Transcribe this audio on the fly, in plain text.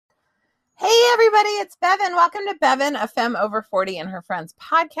Hey everybody, it's Bevan. Welcome to Bevan, a femme over 40 and her friends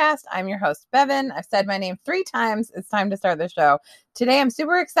podcast. I'm your host, Bevan. I've said my name 3 times. It's time to start the show. Today, I'm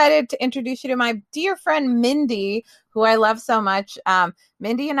super excited to introduce you to my dear friend, Mindy, who I love so much.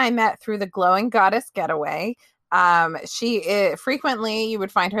 Mindy and I met through the Glowing Goddess Getaway. Frequently, you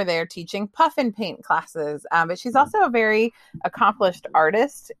would find her there teaching puff and paint classes, but she's also a very accomplished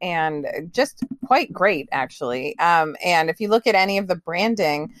artist and just quite great, actually. And if you look at any of the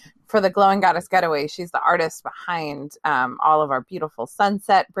branding for the Glowing Goddess Getaway, she's the artist behind all of our beautiful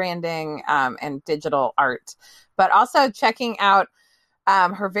sunset branding and digital art. But also checking out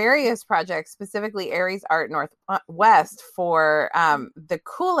her various projects, specifically Aries Art Northwest, for the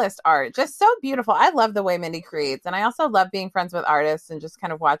coolest art. Just so beautiful. I love the way Mindy creates, and I also love being friends with artists and just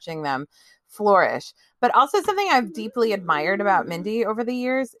kind of watching them flourish. But also something I've deeply admired about Mindy over the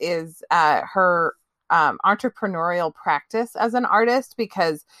years is her entrepreneurial practice as an artist,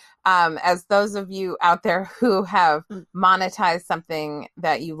 because as those of you out there who have monetized something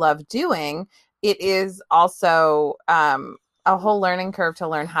that you love doing, it is also a whole learning curve to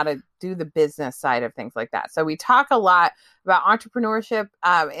learn how to do the business side of things like that. So we talk a lot about entrepreneurship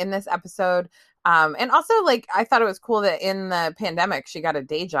in this episode. And also, like, I thought it was cool that in the pandemic, she got a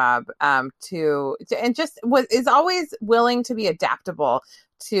day job and just is always willing to be adaptable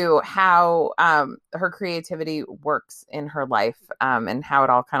to how her creativity works in her life and how it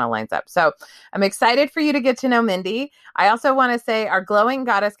all kind of lines up. So I'm excited for you to get to know Mindy. I also want to say our Glowing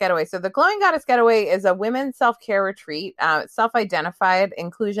Goddess Getaway. So the Glowing Goddess Getaway is a women's self-care retreat. Self-identified.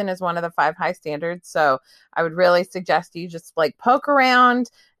 Inclusion is one of the 5 high standards. So I would really suggest you just like poke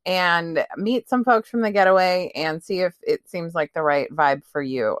around and meet some folks from the getaway and see if it seems like the right vibe for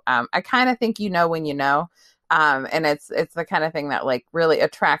you. I kind of think you know when you know. And it's the kind of thing that like really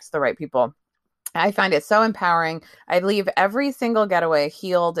attracts the right people. I find it so empowering. I leave every single getaway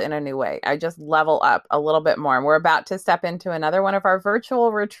healed in a new way. I just level up a little bit more. And we're about to step into another one of our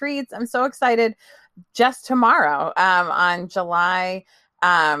virtual retreats. I'm so excited. Just tomorrow, on July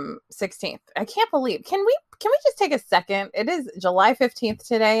 16th. I can't believe. Can we just take a second? It is July 15th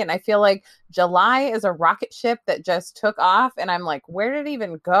today, and I feel like July is a rocket ship that just took off, and I'm like, where did it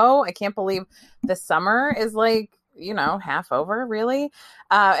even go? I can't believe the summer is like, half over, really.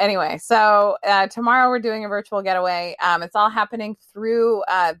 Anyway, so tomorrow we're doing a virtual getaway. It's all happening through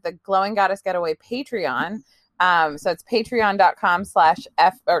the Glowing Goddess Getaway Patreon. So it's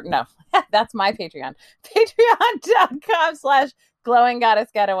patreon.com/F, or no, that's my Patreon. Patreon.com/Glowing Goddess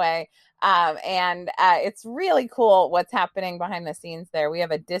Getaway. And it's really cool what's happening behind the scenes there. We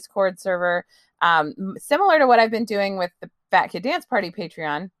have a Discord server, similar to what I've been doing with the Fat Kid Dance Party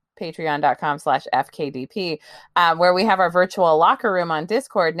Patreon, patreon.com/FKDP, where we have our virtual locker room on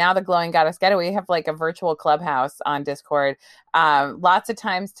Discord. Now the Glowing Goddess Getaway, we have like a virtual clubhouse on Discord. Lots of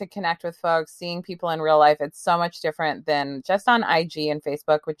times to connect with folks, seeing people in real life. It's so much different than just on IG and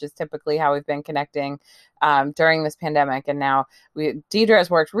Facebook, which is typically how we've been connecting during this pandemic. And now Deidre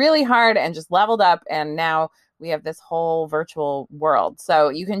has worked really hard and just leveled up, and now we have this whole virtual world. So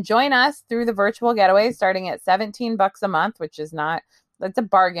you can join us through the virtual getaway starting at $17 a month, which is that's a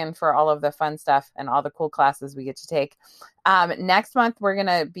bargain for all of the fun stuff and all the cool classes we get to take. Next month, we're going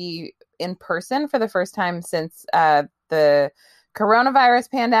to be in person for the first time since the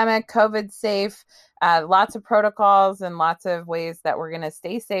coronavirus pandemic, COVID safe, lots of protocols and lots of ways that we're going to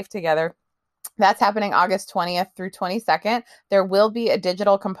stay safe together. That's happening August 20th through 22nd. There will be a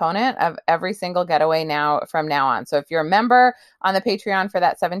digital component of every single getaway from now on. So if you're a member on the Patreon for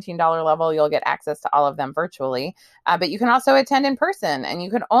that $17 level, you'll get access to all of them virtually. But you can also attend in person, and you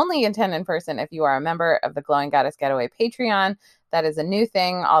can only attend in person if you are a member of the Glowing Goddess Getaway Patreon. That is a new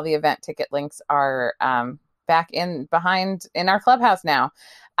thing. All the event ticket links are back in our clubhouse now.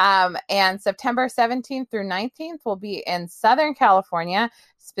 And September 17th through 19th will be in Southern California,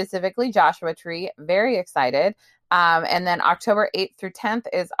 specifically Joshua Tree. Very excited. And then October 8th through 10th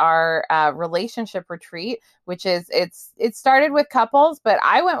is our relationship retreat, which is, it started with couples, but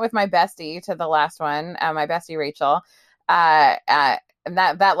I went with my bestie to the last one, my bestie Rachel. And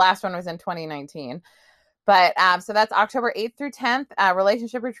that last one was in 2019. But so that's October 8th through 10th,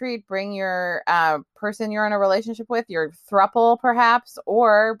 relationship retreat. Bring your person you're in a relationship with, your throuple perhaps,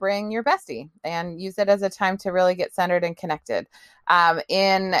 or bring your bestie and use it as a time to really get centered and connected.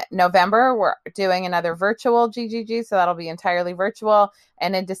 In November, we're doing another virtual GGG, so that'll be entirely virtual.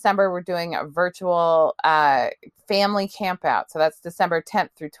 And in December, we're doing a virtual family camp out. So that's December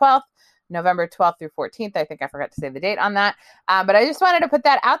 10th through 12th. November 12th through 14th. I think I forgot to say the date on that. But I just wanted to put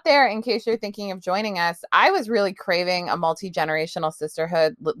that out there in case you're thinking of joining us. I was really craving a multi-generational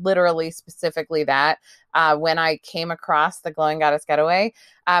sisterhood, literally specifically that, when I came across the Glowing Goddess Getaway.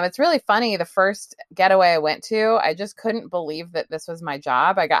 It's really funny. The first getaway I went to, I just couldn't believe that this was my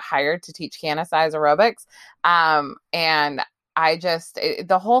job. I got hired to teach Can-A-Size aerobics. And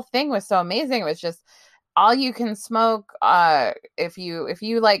the whole thing was so amazing. It was just all you can smoke. If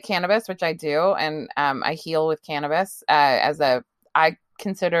you like cannabis, which I do, and I heal with cannabis I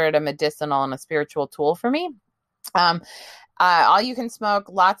consider it a medicinal and a spiritual tool for me. All you can smoke,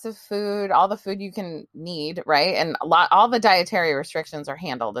 lots of food, all the food you can need, right? And all the dietary restrictions are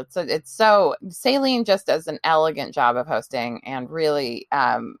handled. It's so Saline just does an elegant job of hosting and really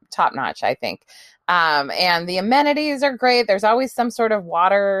top notch, I think. And the amenities are great. There's always some sort of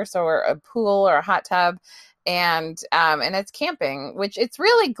water, or a pool or a hot tub. And it's camping, which it's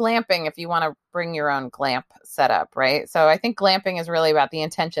really glamping if you want to bring your own glamp setup, right? So I think glamping is really about the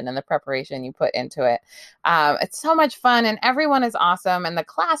intention and the preparation you put into it. It's so much fun, and everyone is awesome, and the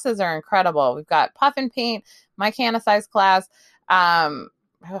classes are incredible. We've got Puff and Paint, my Can-A-Size class.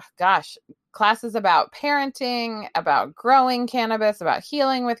 Classes about parenting, about growing cannabis, about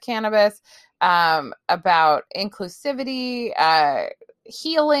healing with cannabis, about inclusivity,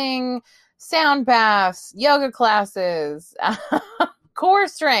 healing, sound baths, yoga classes, core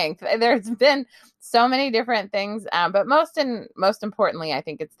strength. There's been so many different things, but most importantly, I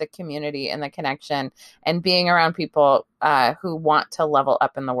think it's the community and the connection and being around people who want to level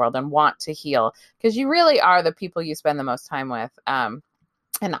up in the world and want to heal, because you really are the people you spend the most time with.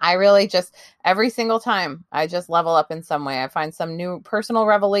 And I really just, every single time, I just level up in some way. I find some new personal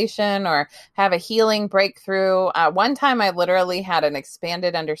revelation or have a healing breakthrough. One time I literally had an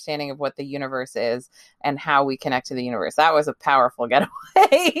expanded understanding of what the universe is and how we connect to the universe. That was a powerful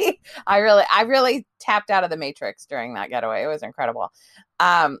getaway. I really tapped out of the matrix during that getaway. It was incredible.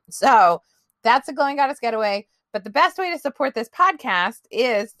 So that's a Glowing Goddess Getaway. But the best way to support this podcast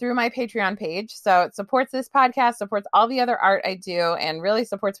is through my Patreon page. So it supports this podcast, supports all the other art I do, and really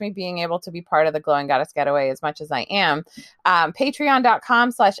supports me being able to be part of the Glowing Goddess Getaway as much as I am.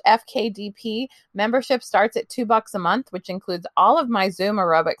 Patreon.com/FKDP. Membership starts at $2 a month, which includes all of my Zoom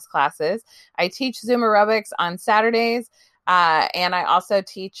aerobics classes. I teach Zoom aerobics on Saturdays. And I also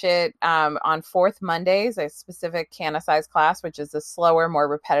teach it on fourth Mondays, a specific Can-A-Size class, which is a slower, more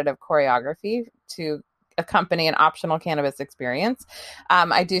repetitive choreography to accompany an optional cannabis experience.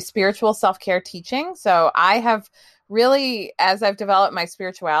 I do spiritual self-care teaching. So I have really, as I've developed my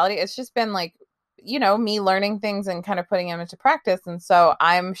spirituality, it's just been like, me learning things and kind of putting them into practice. And so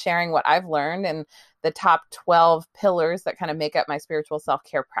I'm sharing what I've learned and the top 12 pillars that kind of make up my spiritual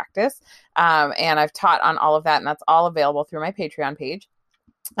self-care practice. And I've taught on all of that, and that's all available through my Patreon page.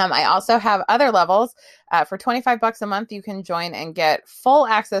 I also have other levels. For $25 a month, you can join and get full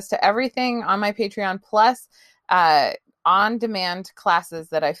access to everything on my Patreon, plus on-demand classes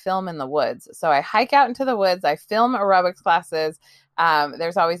that I film in the woods. So I hike out into the woods, I film aerobics classes.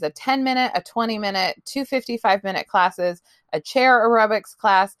 There's always a 10-minute, a 20-minute, 2 55-minute classes, a chair aerobics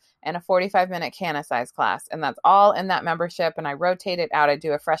class, and a 45-minute Can-A-Size class. And that's all in that membership. And I rotate it out. I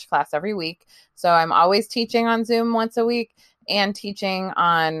do a fresh class every week. So I'm always teaching on Zoom once a week and teaching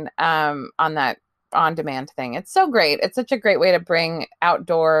on that on-demand thing. It's so great. It's such a great way to bring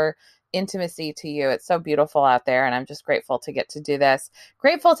outdoor intimacy to you. It's so beautiful out there, and I'm just grateful to get to do this.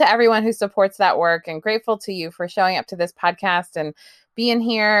 Grateful to everyone who supports that work, and grateful to you for showing up to this podcast and being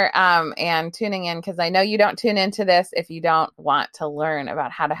here and tuning in, because I know you don't tune into this if you don't want to learn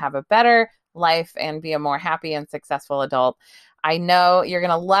about how to have a better life and be a more happy and successful adult. I know you're going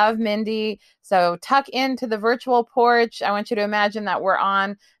to love Mindy. So tuck into the virtual porch. I want you to imagine that we're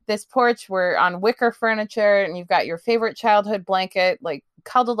on this porch. We're on wicker furniture, and you've got your favorite childhood blanket like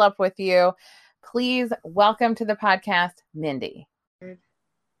cuddled up with you. Please welcome to the podcast, Mindy. Mindy,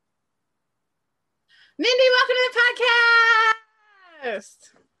 welcome to the podcast.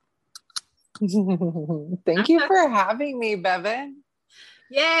 Thank you for having me, Bevan.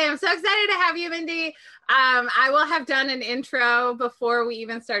 Yay, I'm so excited to have you, Mindy. I will have done an intro before we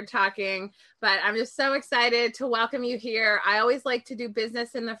even start talking, but I'm just so excited to welcome you here. I always like to do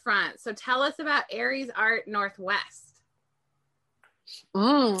business in the front. So tell us about Aries Art Northwest.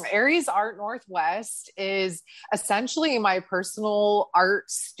 Aries Art Northwest is essentially my personal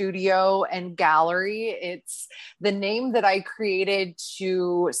art studio and gallery. It's the name that I created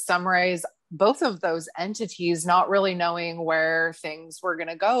to summarize both of those entities, not really knowing where things were going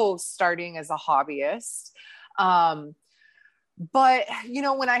to go starting as a hobbyist. But, you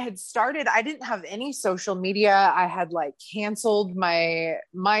know, when I had started, I didn't have any social media. I had like canceled my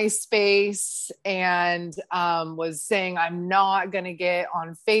MySpace and was saying I'm not going to get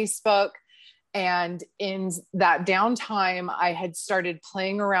on Facebook. And in that downtime, I had started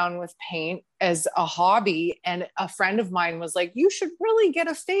playing around with paint as a hobby. And a friend of mine was like, you should really get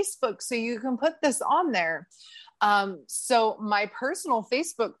a Facebook so you can put this on there. So my personal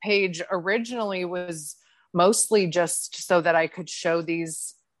Facebook page originally was mostly just so that I could show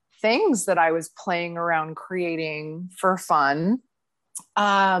these things that I was playing around creating for fun.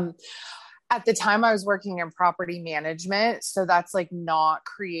 At the time I was working in property management. So that's like not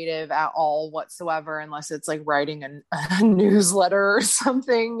creative at all whatsoever, unless it's like writing a newsletter or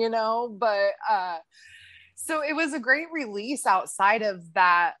something, you know, but, so it was a great release outside of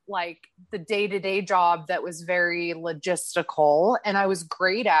that, like the day-to-day job that was very logistical, and I was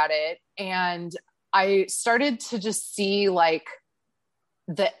great at it. And I started to just see like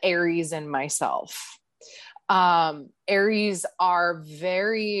the Aries in myself. Aries are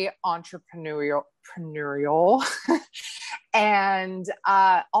very entrepreneurial and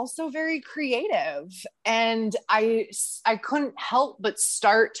also very creative. And I couldn't help but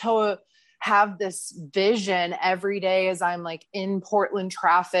start to have this vision every day as I'm like in Portland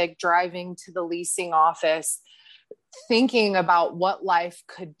traffic, driving to the leasing office, thinking about what life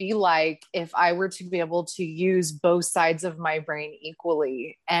could be like if I were to be able to use both sides of my brain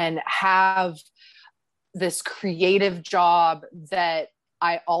equally and have this creative job that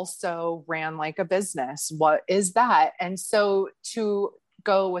I also ran like a business. What is that? And so to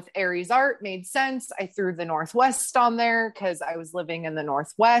go with Aries art made sense. I threw the Northwest on there because I was living in the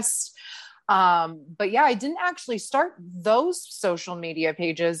Northwest. But yeah, I didn't actually start those social media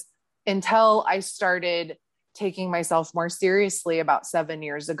pages until I started taking myself more seriously about 7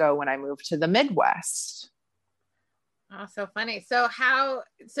 years ago when I moved to the Midwest. Oh, so funny. So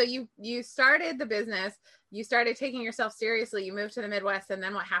you started the business, you started taking yourself seriously, you moved to the Midwest, and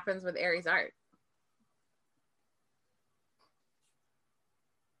then what happens with Aries art?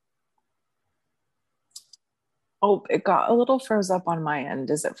 Oh, it got a little froze up on my end.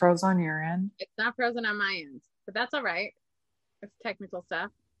 Is it froze on your end? It's not frozen on my end, but that's all right. It's technical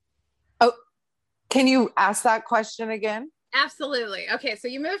stuff. Oh, can you ask that question again? Absolutely. Okay, so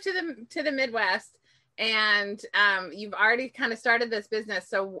you moved to the Midwest, and you've already kind of started this business.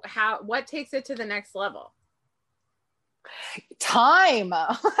 So what takes it to the next level? Time.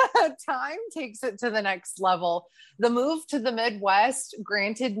 Time takes it to the next level. The move to the Midwest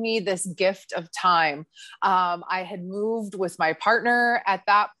granted me this gift of time. I had moved with my partner at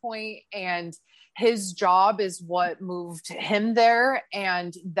that point, and his job is what moved him there.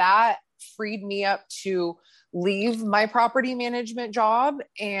 And that freed me up to leave my property management job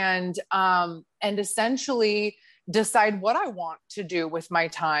and essentially decide what I want to do with my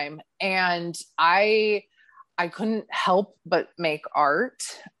time. And I couldn't help but make art.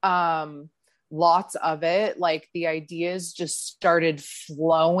 Lots of it, like the ideas just started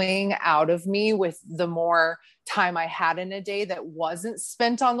flowing out of me with the more time I had in a day that wasn't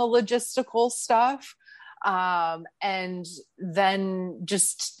spent on the logistical stuff. And then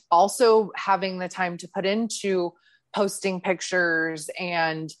just also having the time to put into posting pictures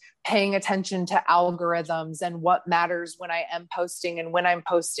and paying attention to algorithms and what matters when I am posting and when I'm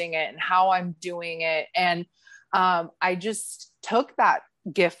posting it and how I'm doing it. And I just took that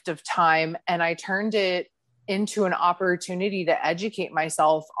gift of time and I turned it into an opportunity to educate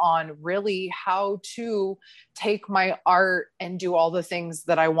myself on really how to take my art and do all the things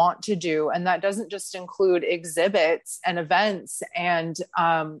that I want to do. And that doesn't just include exhibits and events and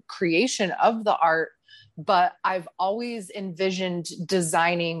creation of the art, but I've always envisioned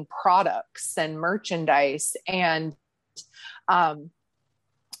designing products and merchandise. And,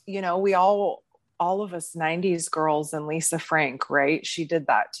 you know, we all of us 90s girls and Lisa Frank, right? She did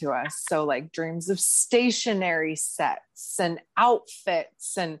that to us. So like dreams of stationery sets and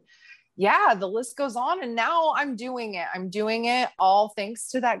outfits and yeah, the list goes on. And now I'm doing it. I'm doing it all thanks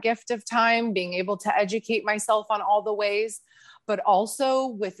to that gift of time, being able to educate myself on all the ways, but also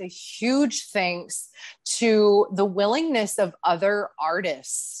with a huge thanks to the willingness of other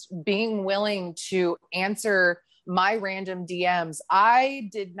artists being willing to answer my random DMs. I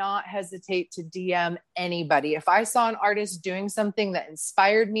did not hesitate to DM anybody. If I saw an artist doing something that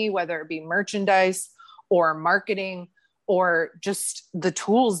inspired me, whether it be merchandise or marketing or just the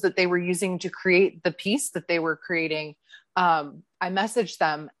tools that they were using to create the piece that they were creating, I messaged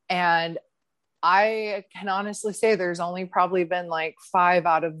them. And I can honestly say there's only probably been like 5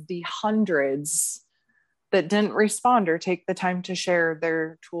 out of the hundreds that didn't respond or take the time to share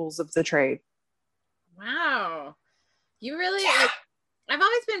their tools of the trade. Wow. You really, like, I've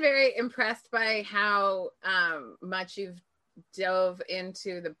always been very impressed by how much you've dove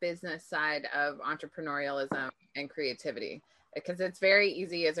into the business side of entrepreneurialism and creativity, because it's very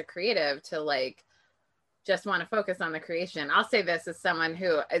easy as a creative to like just want to focus on the creation. I'll say this as someone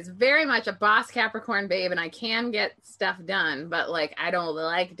who is very much a boss Capricorn babe, and I can get stuff done, but like I don't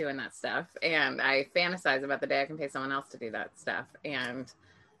like doing that stuff, and I fantasize about the day I can pay someone else to do that stuff, and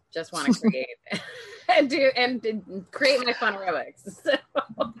just want to create and create my fun aerobics. So.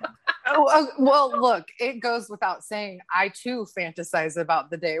 Well, look, it goes without saying, I too fantasize about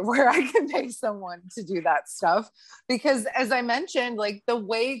the day where I can pay someone to do that stuff, because as I mentioned, like the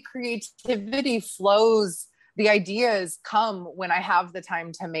way creativity flows, the ideas come when I have the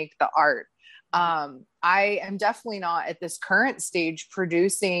time to make the art. I am definitely not at this current stage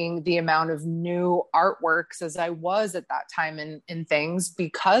producing the amount of new artworks as I was at that time in things,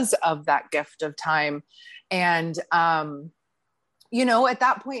 because of that gift of time. And, you know, at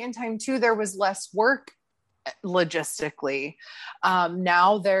that point in time too, there was less work logistically.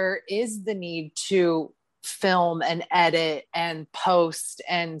 Now there is the need to film and edit and post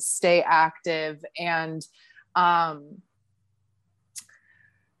and stay active. And,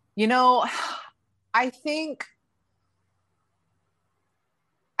 you know, I think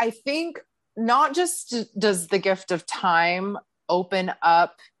not just does the gift of time open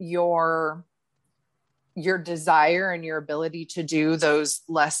up your desire and your ability to do those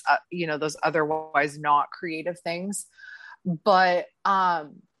less, those otherwise not creative things, but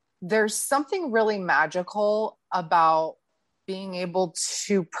there's something really magical about being able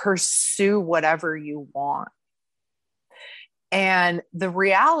to pursue whatever you want. And the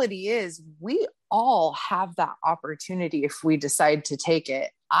reality is we all have that opportunity if we decide to take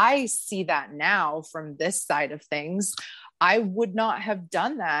it. I see that now from this side of things. I would not have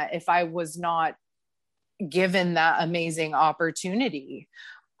done that if I was not given that amazing opportunity,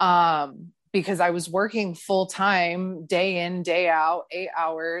 because I was working full time, day in, day out, 8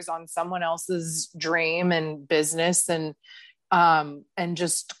 hours on someone else's dream and business, and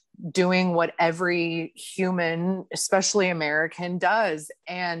just doing what every human, especially American, does.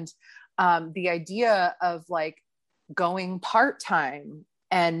 And the idea of like going part-time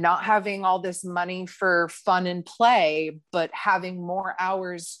and not having all this money for fun and play, but having more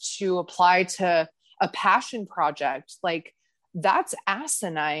hours to apply to a passion project, like that's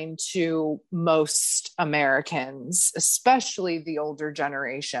asinine to most Americans, especially the older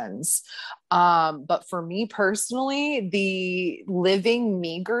generations. But for me personally, the living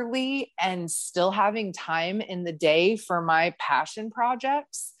meagerly and still having time in the day for my passion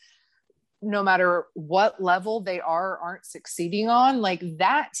projects, no matter what level they are or aren't succeeding on, like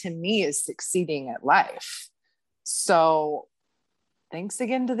that to me is succeeding at life. So thanks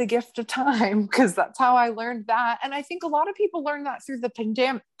again to the gift of time, because that's how I learned that. And I think a lot of people learned that through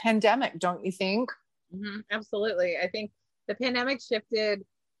the pandemic, don't you think? Mm-hmm, absolutely. I think the pandemic shifted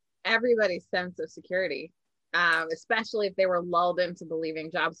everybody's sense of security, especially if they were lulled into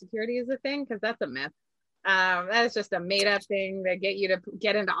believing job security is a thing, because that's a myth. That is just a made up thing that get you to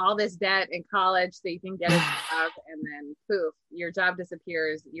get into all this debt in college so you can get a job, and then poof, your job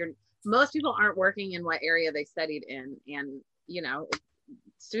disappears. Most people aren't working in what area they studied in, and you know,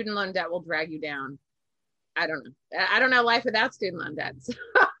 student loan debt will drag you down. I don't know life without student loan debt. So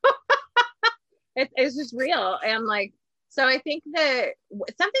it's just real. And like, so I think that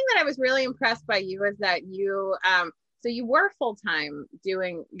something that I was really impressed by you is that you, so you were full-time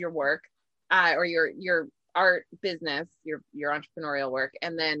doing your work, or your art business, your entrepreneurial work.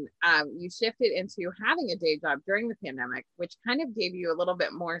 And then you shifted into having a day job during the pandemic, which kind of gave you a little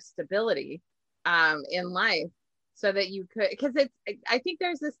bit more stability in life, so that you could, because I think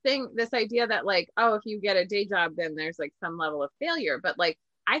there's this idea that like, oh, if you get a day job, then there's like some level of failure. But like,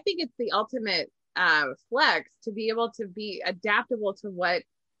 I think it's the ultimate flex to be able to be adaptable to what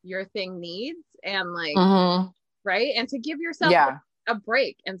your thing needs, and like, right. And to give yourself a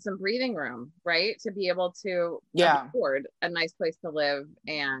break and some breathing room, right. To be able to afford a nice place to live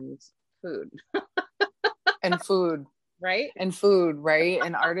and food. And food. Right. And food, right?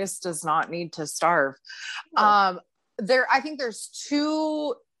 An artist does not need to starve. I think there's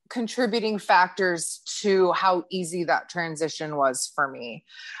two contributing factors to how easy that transition was for me.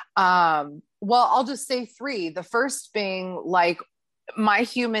 Well, I'll just say three. The first being like, my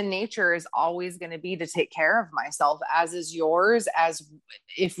human nature is always going to be to take care of myself, as is yours. As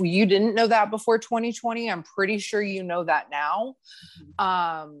if you didn't know that before 2020, I'm pretty sure you know that now.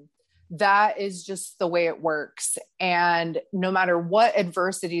 that is just the way it works. And no matter what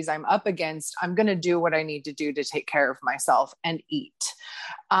adversities I'm up against, I'm going to do what I need to do to take care of myself and eat.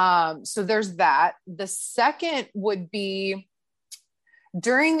 So there's that. The second would be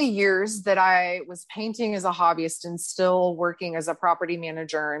during the years that I was painting as a hobbyist and still working as a property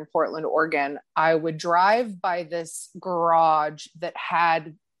manager in Portland, Oregon, I would drive by this garage that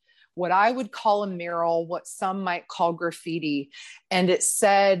had what I would call a mural, what some might call graffiti. And it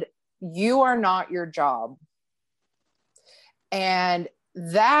said, "You are not your job." And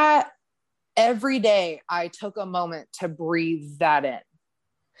that every day I took a moment to breathe that in.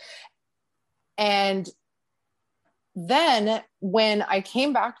 And then when I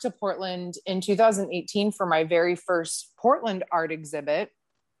came back to Portland in 2018 for my very first Portland art exhibit,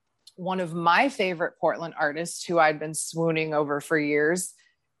 one of my favorite Portland artists who I'd been swooning over for years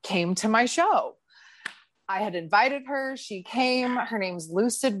came to my show. I had invited her. She came. Her name's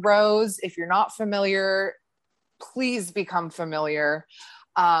Lucid Rose. If you're not familiar, please become familiar.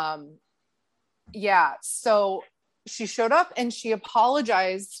 So she showed up and she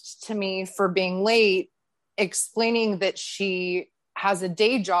apologized to me for being late, explaining that she has a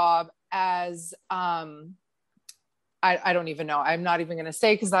day job as I don't even know. I'm not even going to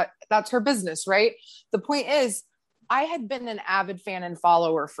say, because that's her business, right? The point is, I had been an avid fan and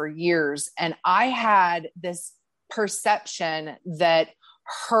follower for years, and I had this perception that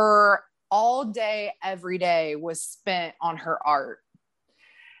her all day, every day was spent on her art.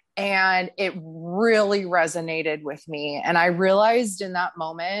 And it really resonated with me. And I realized in that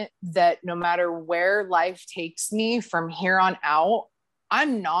moment that no matter where life takes me from here on out,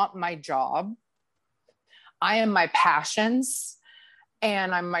 I'm not my job. I am my passions,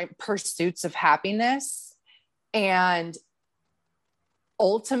 and I'm my pursuits of happiness. And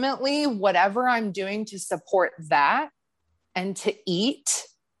ultimately, whatever I'm doing to support that and to eat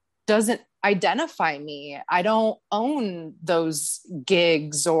doesn't identify me. I don't own those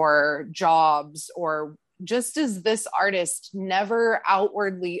gigs or jobs, or just as this artist never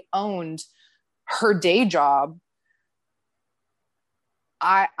outwardly owned her day job,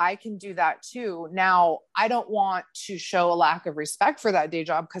 I can do that too. Now, I don't want to show a lack of respect for that day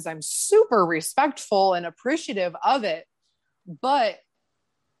job, because I'm super respectful and appreciative of it, but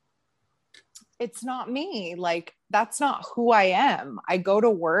it's not me. Like, that's not who I am. I go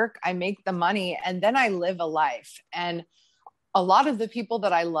to work, I make the money, and then I live a life. And a lot of the people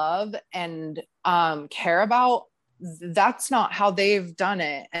that I love and care about, that's not how they've done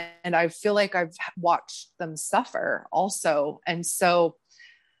it. And I feel like I've watched them suffer also. And so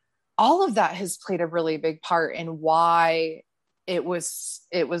all of that has played a really big part in why it was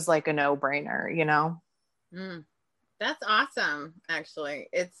like a no-brainer, you know? That's awesome. Actually,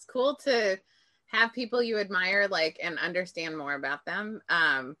 it's cool to have people you admire, like, and understand more about them.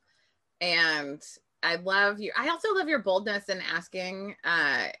 And I also love your boldness in asking,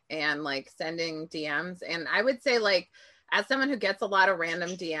 and like sending DMs. And I would say, like, as someone who gets a lot of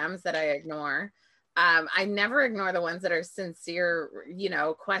random DMs that I ignore, I never ignore the ones that are sincere,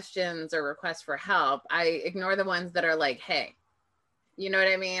 questions or requests for help. I ignore the ones that are like, "Hey," you know what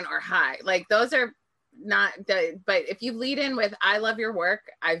I mean? Or "Hi." Like, those are not the, but if you lead in with, "I love your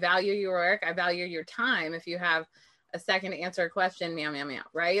work. I value your work. I value your time. If you have a second to answer a question, meow, meow, meow,"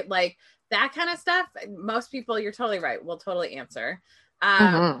 right? Like that kind of stuff. Most people, you're totally right, will totally answer.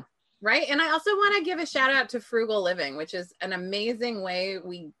 Right. And I also want to give a shout out to Frugal Living, which is an amazing way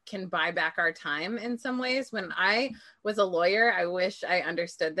we can buy back our time in some ways. When I was a lawyer, I wish I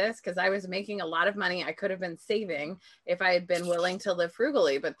understood this, because I was making a lot of money I could have been saving if I had been willing to live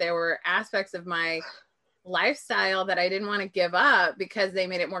frugally. But there were aspects of my lifestyle that I didn't want to give up because they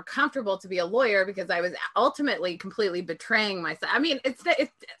made it more comfortable to be a lawyer, because I was ultimately completely betraying myself. I mean,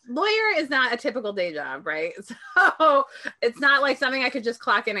 lawyer is not a typical day job, right? So it's not like something I could just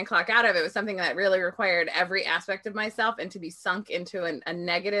clock in and clock out of. It was something that really required every aspect of myself, and to be sunk into a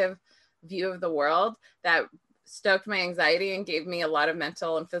negative view of the world that stoked my anxiety and gave me a lot of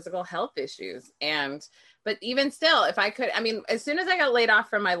mental and physical health issues. But even still, if I could, I mean, as soon as I got laid off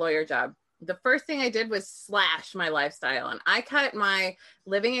from my lawyer job, the first thing I did was slash my lifestyle, and I cut my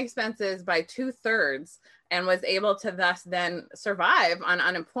living expenses by 2/3 and was able to thus then survive on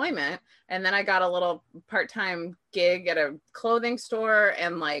unemployment. And then I got a little part-time gig at a clothing store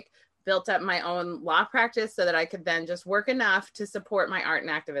and like built up my own law practice so that I could then just work enough to support my art and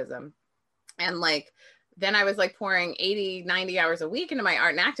activism. And like, then I was like pouring 80, 90 hours a week into my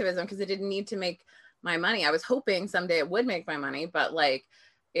art and activism because it didn't need to make my money. I was hoping someday it would make my money, but like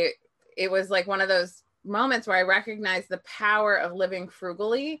it was like one of those moments where I recognized the power of living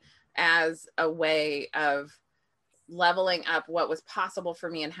frugally as a way of leveling up what was possible for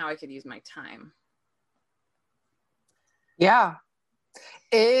me and how I could use my time. Yeah.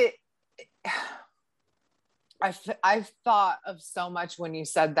 I've thought of so much when you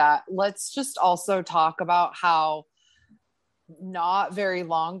said that. Let's just also talk about how not very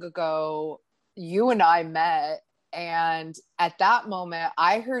long ago, you and I met. And at that moment,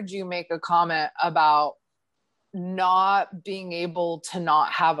 I heard you make a comment about not being able to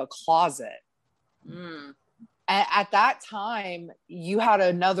not have a closet. Mm. And at that time, you had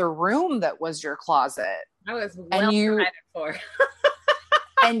another room that was your closet. I was well provided for.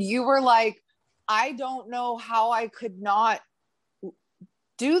 And you were like, I don't know how I could not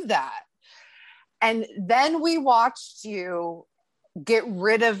do that. And then we watched you get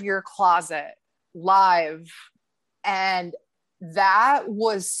rid of your closet live. And that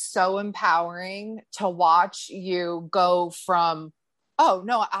was so empowering to watch you go from, oh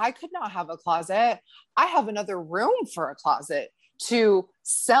no, I could not have a closet, I have another room for a closet, to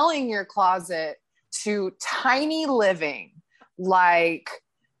selling your closet, to tiny living. Like,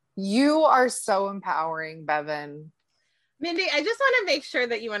 you are so empowering, Bevan. Mindy, I just want to make sure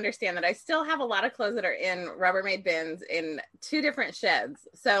that you understand that I still have a lot of clothes that are in Rubbermaid bins in 2 different sheds.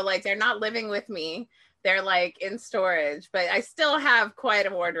 So like, they're not living with me. They're like in storage, but I still have quite a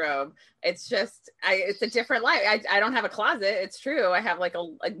wardrobe. It's just, it's a different life. I don't have a closet. It's true. I have like a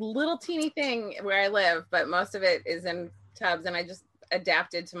little teeny thing where I live, but most of it is in tubs, and I just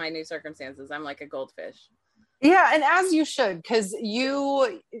adapted to my new circumstances. I'm like a goldfish. Yeah. And as you should, because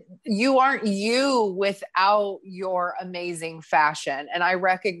you aren't you without your amazing fashion. And I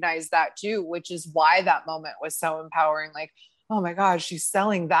recognize that too, which is why that moment was so empowering. Like, oh my God, she's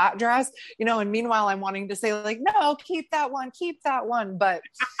selling that dress, and meanwhile I'm wanting to say like, no, keep that one. But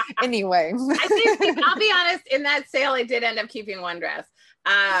anyway, I'll be honest, in that sale, I did end up keeping one dress.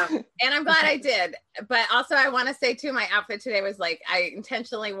 And I'm glad I did. But also I want to say too, my outfit today was like, I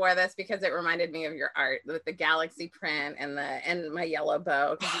intentionally wore this because it reminded me of your art with the galaxy print and my yellow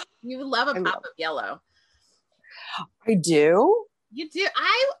bow. You love a pop of yellow. I do. You do.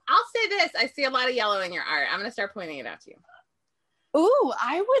 I'll say this. I see a lot of yellow in your art. I'm going to start pointing it out to you. Ooh,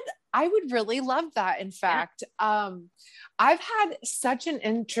 I would really love that. In fact, I've had such an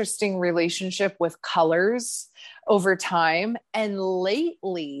interesting relationship with colors over time. And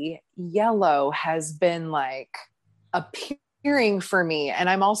lately, yellow has been like appearing for me. And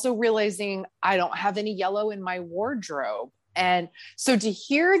I'm also realizing I don't have any yellow in my wardrobe. And so to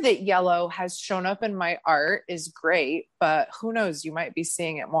hear that yellow has shown up in my art is great, but who knows, you might be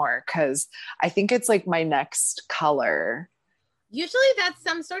seeing it more, because I think it's like my next color. Usually that's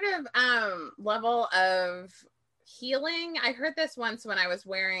some sort of level of healing. I heard this once when I was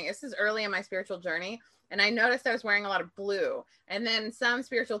this is early in my spiritual journey, and I noticed I was wearing a lot of blue. And then some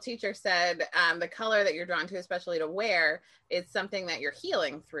spiritual teacher said the color that you're drawn to, especially to wear, is something that you're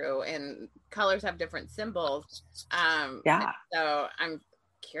healing through, and colors have different symbols. So I'm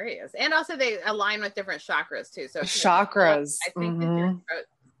curious. And also they align with different chakras too. So chakras. I think that your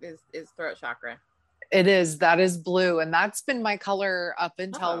throat is throat chakra. It is. That is blue. And that's been my color up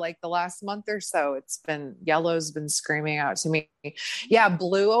until like the last month or so. Yellow's been screaming out to me. Yeah.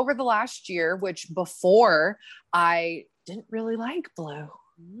 Blue over the last year, which before I didn't really like blue.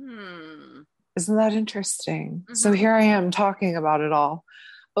 Isn't that interesting? Mm-hmm. So here I am talking about it all,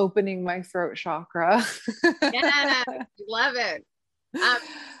 opening my throat chakra. Yeah, love it.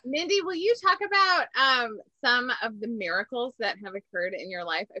 Mindy, will you talk about some of the miracles that have occurred in your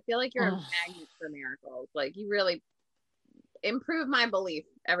life? I feel like you're a magnet for miracles. Like, you really improve my belief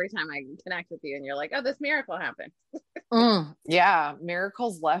every time I connect with you, and you're like, oh, this miracle happened. Yeah,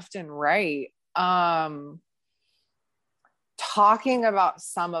 miracles left and right. Talking about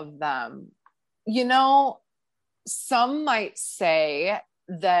some of them, some might say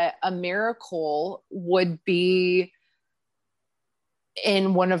that a miracle would be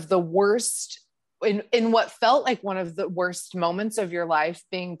in one of the worst, in what felt like one of the worst moments of your life,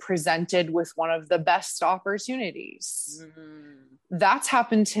 being presented with one of the best opportunities. That's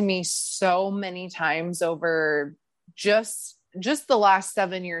happened to me so many times over just the last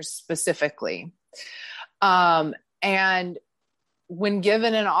 7 years specifically. And when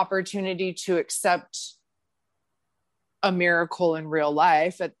given an opportunity to accept a miracle in real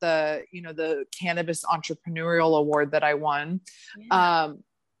life at the Cannabis Entrepreneurial Award that I won,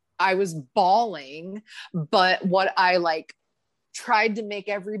 I was bawling. But what I tried to make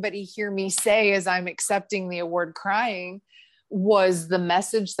everybody hear me say as I'm accepting the award crying was the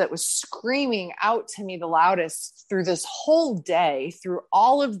message that was screaming out to me the loudest through this whole day, through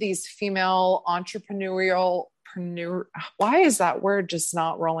all of these female entrepreneurial entrepreneur. Why is that word just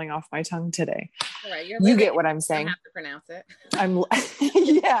not rolling off my tongue today? All right, you get what I'm saying. I have to pronounce it.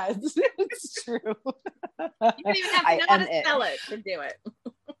 Yeah, it's true. You don't even have to know how to spell it to do it.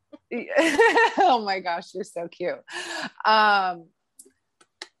 Oh my gosh, you're so cute. I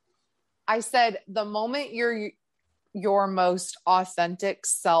said the moment your most authentic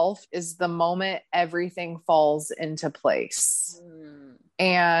self is the moment everything falls into place.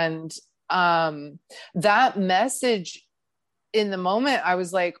 And that message, in the moment, I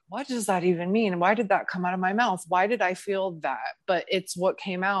was like, what does that even mean? Why did that come out of my mouth? Why did I feel that? But it's what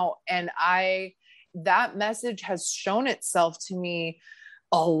came out. And that message has shown itself to me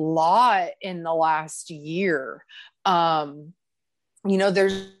a lot in the last year.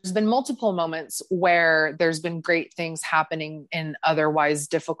 There's been multiple moments where there's been great things happening in otherwise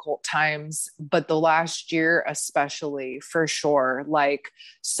difficult times, but the last year, especially, for sure.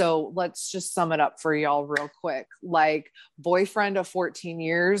 So let's just sum it up for y'all real quick. Boyfriend of 14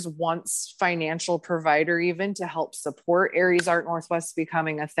 years, once financial provider, even to help support Aries Art Northwest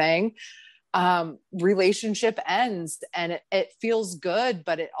becoming a thing. Relationship ends, and it feels good,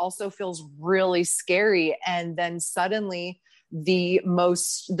 but it also feels really scary. And then suddenly the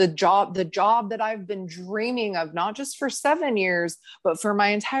job that I've been dreaming of, not just for 7 years, but for my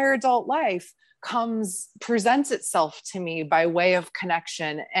entire adult life, presents itself to me by way of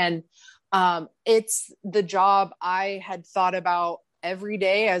connection. And it's the job I had thought about every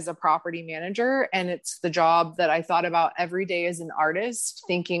day as a property manager. And it's the job that I thought about every day as an artist,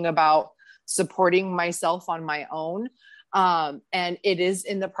 thinking about supporting myself on my own. And it is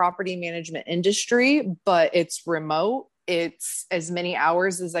in the property management industry, but it's remote. It's as many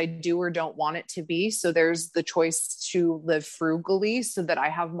hours as I do or don't want it to be. So there's the choice to live frugally so that I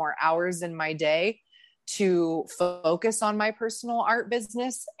have more hours in my day to focus on my personal art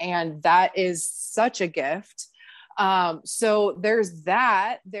business. And that is such a gift. So there's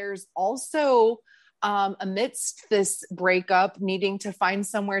that. There's also, amidst this breakup, needing to find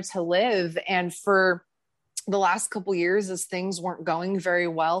somewhere to live. And for the last couple of years, as things weren't going very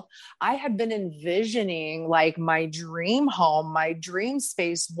well, I had been envisioning my dream home, my dream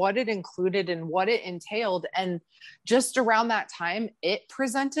space, what it included and what it entailed. And just around that time, it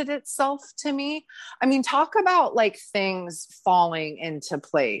presented itself to me. I mean, talk about things falling into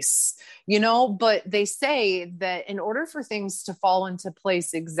place, but they say that in order for things to fall into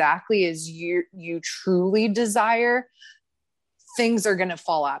place exactly as you truly desire, things are going to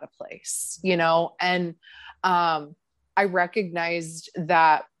fall out of place, and I recognized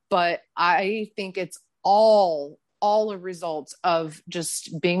that, but I think it's all a result of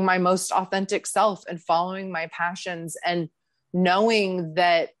just being my most authentic self and following my passions and knowing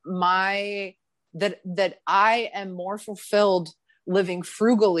that that I am more fulfilled living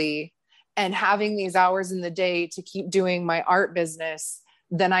frugally and having these hours in the day to keep doing my art business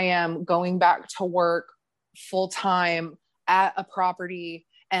than I am going back to work full time at a property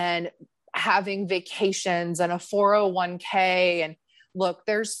and having vacations and a 401k. And look,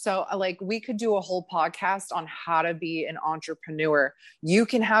 we could do a whole podcast on how to be an entrepreneur. You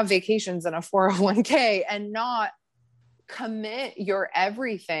can have vacations and a 401k and not commit your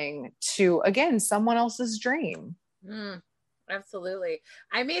everything to, again, someone else's dream. Absolutely.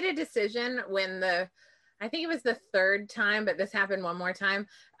 I made a decision when I think it was the third time, but this happened one more time,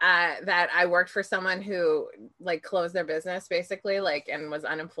 that I worked for someone who closed their business basically, and was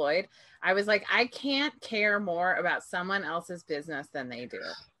unemployed. I was like, I can't care more about someone else's business than they do.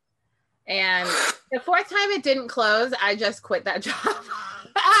 And the fourth time it didn't close, I just quit that job.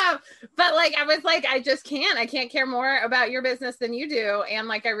 But I was like, I can't care more about your business than you do.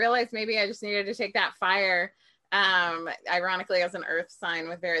 And I realized maybe I just needed to take that fire. Ironically, as an earth sign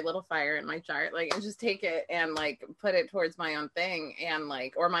with very little fire in my chart, and just take it and put it towards my own thing and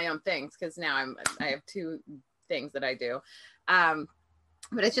or my own things. Cause now I have two things that I do.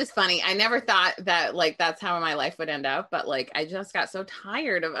 But it's just funny. I never thought that that's how my life would end up, but I just got so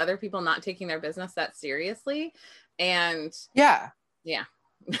tired of other people not taking their business that seriously. And yeah.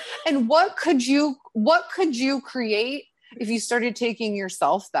 And what could you create if you started taking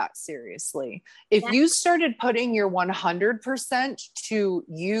yourself that seriously? If you started putting your 100% to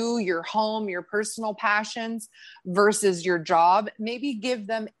you, your home, your personal passions versus your job, maybe give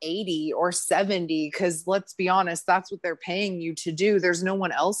them 80 or 70, because let's be honest, that's what they're paying you to do. There's no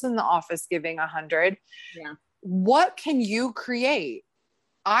one else in the office giving 100. Yeah. What can you create?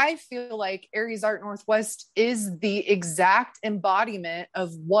 I feel like Aries Art Northwest is the exact embodiment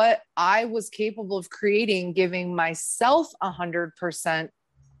of what I was capable of creating, giving myself 100%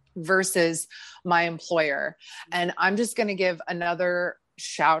 versus my employer. And I'm just going to give another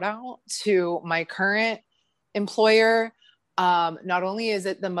shout out to my current employer. Not only is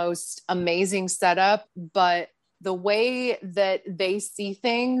it the most amazing setup, but the way that they see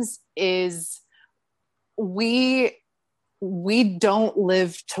things is we don't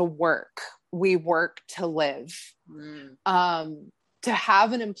live to work. We work to live. To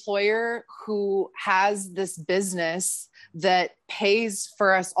have an employer who has this business that pays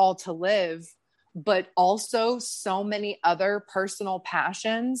for us all to live, but also so many other personal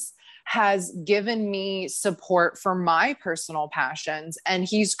passions, has given me support for my personal passions. And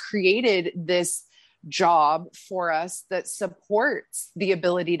he's created this job for us that supports the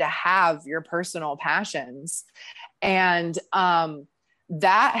ability to have your personal passions. And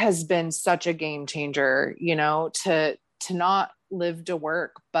that has been such a game changer, you know, to not live to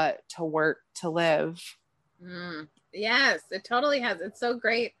work, but to work to live. Yes, it totally has. It's so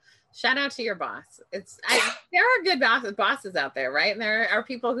great. Shout out to your boss. There are good bosses out there, right? And there are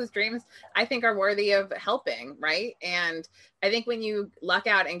people whose dreams I think are worthy of helping, right? And I think when you luck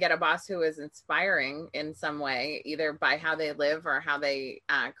out and get a boss who is inspiring in some way, either by how they live or how they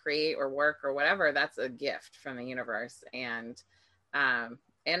create or work or whatever, that's a gift from the universe. And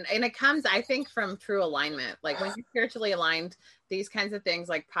it comes, I think, from true alignment. Like when you're spiritually aligned, these kinds of things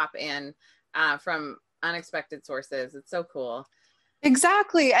like pop in from unexpected sources. It's so cool.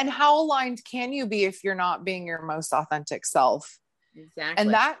 Exactly. And how aligned can you be if you're not being your most authentic self? Exactly.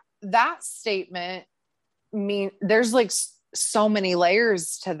 And that statement there's like so many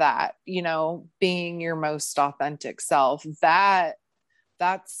layers to that, you know, being your most authentic self.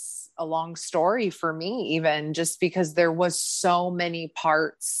 That's a long story for me, even just because there was so many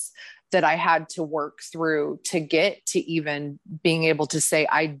parts that I had to work through to get to even being able to say,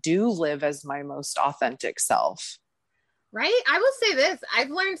 I do live as my most authentic self. Right. I will say this.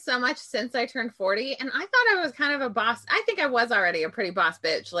 I've learned so much since I turned 40, and I thought I was kind of a boss. I think I was already a pretty boss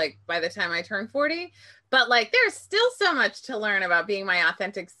bitch, like by the time I turned 40, but like, there's still so much to learn about being my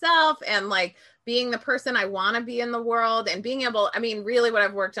authentic self and like being the person I want to be in the world, and being able, I mean, really what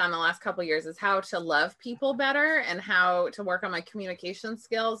I've worked on the last couple of years is how to love people better and how to work on my communication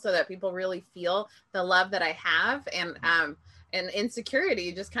skills so that people really feel the love that I have. And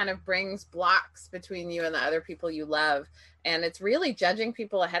insecurity just kind of brings blocks between you and the other people you love. And it's really judging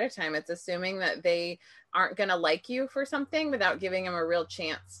people ahead of time. It's assuming that they aren't going to like you for something without giving them a real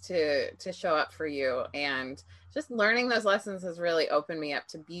chance to show up for you. And just learning those lessons has really opened me up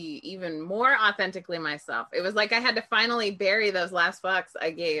to be even more authentically myself. It was like I had to finally bury those last fucks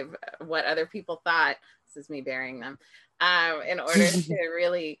I gave what other people thought. This is me burying them in order to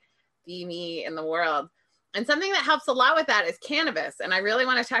really be me in the world. And something that helps a lot with that is cannabis. And I really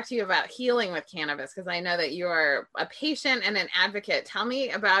want to talk to you about healing with cannabis, because I know that you are a patient and an advocate. Tell me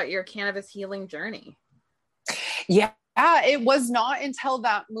about your cannabis healing journey. Yeah, it was not until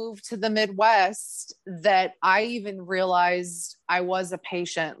that move to the Midwest that I even realized I was a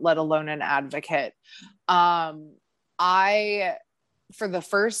patient, let alone an advocate. I, for the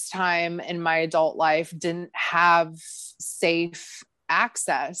first time in my adult life, didn't have safe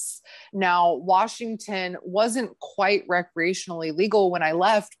access. Now, Washington wasn't quite recreationally legal when I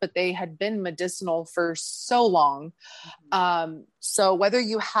left, but they had been medicinal for so long. So whether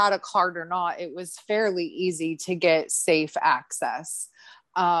you had a card or not, it was fairly easy to get safe access.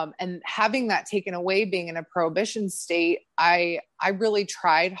 And having that taken away, being in a prohibition state, I really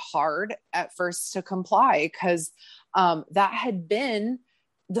tried hard at first to comply, because that had been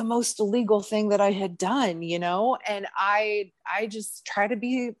the most illegal thing that I had done, you know, and I just try to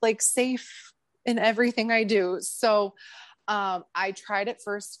be like safe in everything I do. So I tried at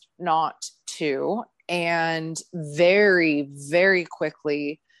first not to, and very, very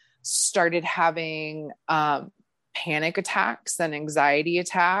quickly started having panic attacks and anxiety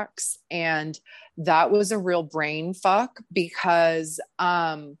attacks. And that was a real brain fuck, because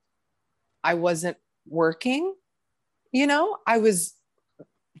I wasn't working, you know, I was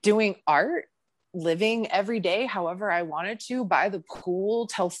doing art, living every day however I wanted to, by the pool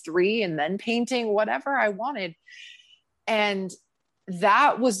till 3, and then painting whatever I wanted. And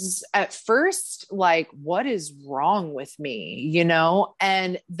that was at first like, what is wrong with me, you know?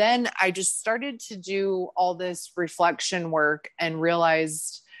 And then I just started to do all this reflection work and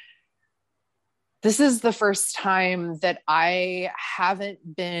realized this is the first time that I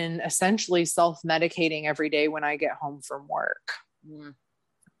haven't been essentially self-medicating every day when I get home from work. Mm.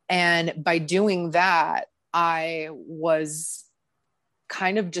 And by doing that, I was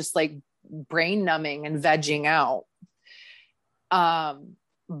kind of just like brain numbing and vegging out.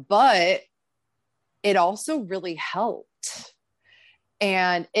 But it also really helped.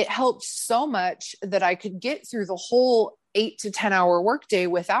 And it helped so much that I could get through the whole 8 to 10 hour workday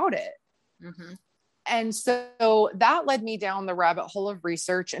without it. Mm-hmm. And so that led me down the rabbit hole of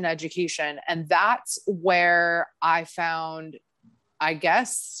research and education. And that's where I found, I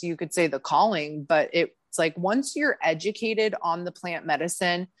guess you could say, the calling, but it's like, once you're educated on the plant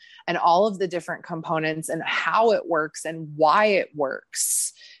medicine and all of the different components and how it works and why it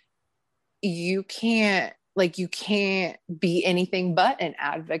works, you can't be anything but an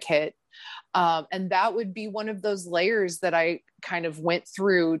advocate. And that would be one of those layers that I kind of went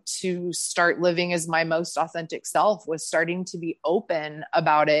through to start living as my most authentic self, was starting to be open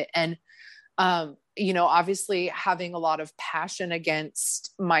about it. And, obviously having a lot of passion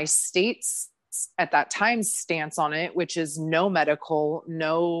against my state's, at that time, stance on it, which is no medical,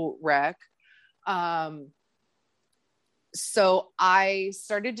 no rec. So I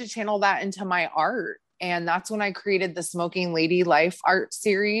started to channel that into my art. And that's when I created the Smoking Lady Life art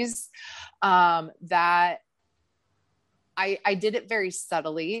series. That I did it very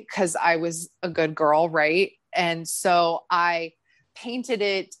subtly because I was a good girl, right? And so I painted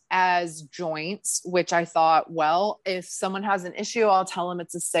it as joints, which I thought, well, if someone has an issue, I'll tell them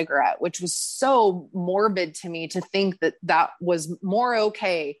it's a cigarette, which was so morbid to me to think that that was more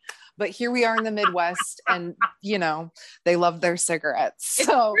okay. But here we are in the Midwest and, they love their cigarettes.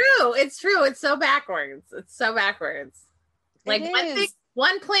 So It's true. It's so backwards. Like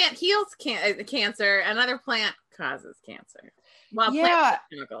one plant heals cancer, another plant causes cancer. Well, plant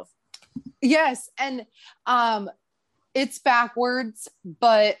chemicals. Yes. And, it's backwards,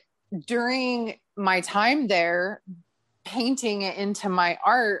 but during my time there, painting it into my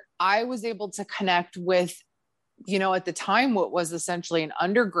art, I was able to connect with, at the time, what was essentially an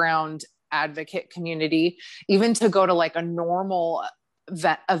underground advocate community, even to go to like a normal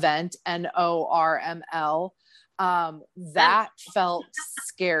event, NORML. That felt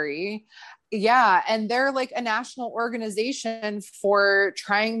scary. Yeah. And they're like a national organization for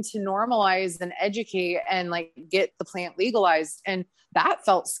trying to normalize and educate and like get the plant legalized. And that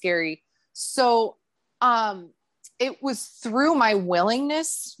felt scary. So, it was through my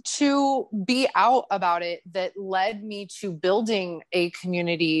willingness to be out about it that led me to building a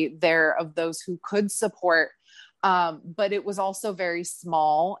community there of those who could support. But it was also very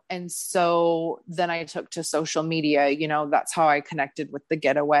small. And so then I took to social media, that's how I connected with the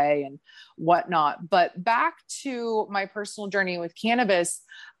Getaway and whatnot. But back to my personal journey with cannabis.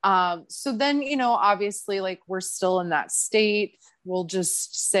 So then, obviously, like, we're still in that state. We'll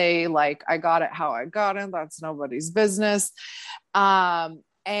just say, like, I got it how I got it. That's nobody's business. And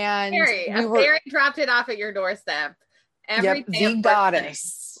Fairy dropped it off at your doorstep. Every day the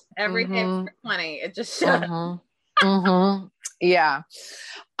goddess. Every day for 20. It just showed up. Yeah.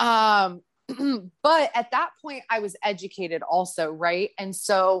 But at that point I was educated also. Right. And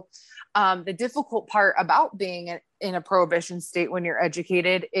so, the difficult part about being in a prohibition state when you're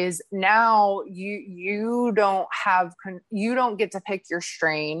educated is now you don't get to pick your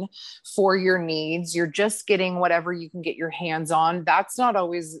strain for your needs. You're just getting whatever you can get your hands on. That's not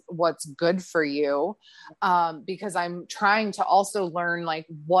always what's good for you. Because I'm trying to also learn like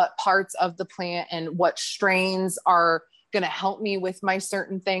what parts of the plant and what strains are going to help me with my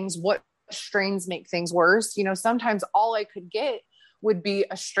certain things, what strains make things worse. Sometimes all I could get would be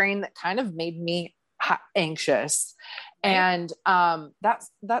a strain that kind of made me anxious. And that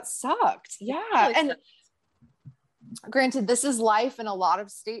sucked. Yeah. And granted, this is life in a lot of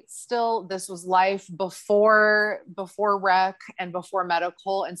states still. This was life before rec and before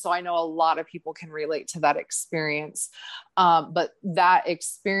medical. And so I know a lot of people can relate to that experience. But that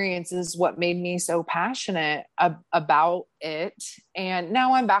experience is what made me so passionate about it. And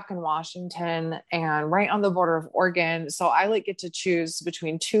now I'm back in Washington and right on the border of Oregon. So I get to choose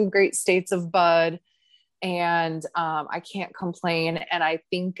between two great states of bud, and I can't complain. And I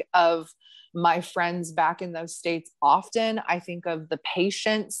think of my friends back in those states often. I think of the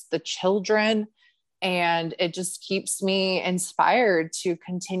patients, the children, and it just keeps me inspired to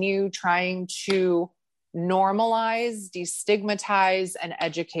continue trying to normalize, destigmatize, and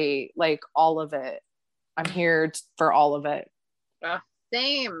educate, like, all of it. I'm here for all of it.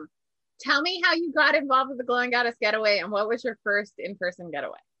 Same. Tell me how you got involved with the Glowing Goddess Getaway, and what was your first in-person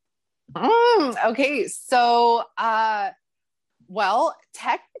getaway? Okay. So, well,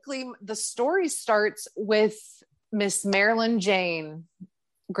 technically the story starts with Miss Marilyn Jane,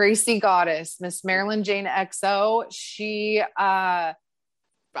 Gracie Goddess, Miss Marilyn Jane XO. She, hashtags,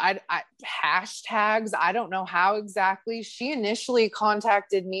 I don't know how exactly. She initially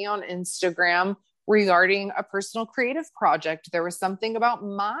contacted me on Instagram regarding a personal creative project. There was something about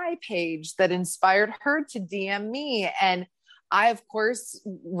my page that inspired her to DM me. And I, of course,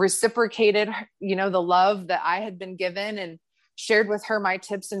 reciprocated, the love that I had been given. And shared with her my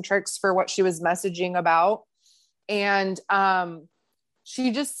tips and tricks for what she was messaging about. And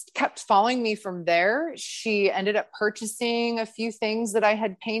she just kept following me from there. She ended up purchasing a few things that I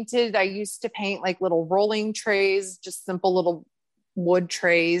had painted. I used to paint like little rolling trays, just simple little wood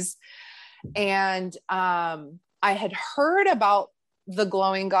trays. And I had heard about the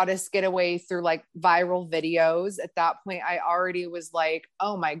Glowing Goddess Getaway through like viral videos. At that point, I already was like,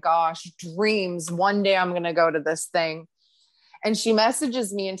 oh my gosh, dreams. One day I'm going to go to this thing. And she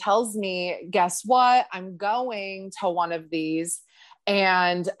messages me and tells me, guess what? I'm going to one of these,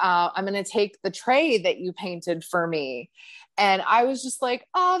 and I'm going to take the tray that you painted for me. And I was just like,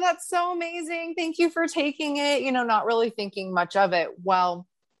 oh, that's so amazing. Thank you for taking it. You know, not really thinking much of it. Well,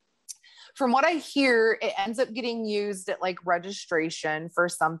 from what I hear, it ends up getting used at like registration for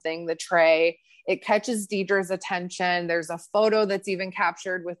something, the tray. It catches Deidre's attention. There's a photo that's even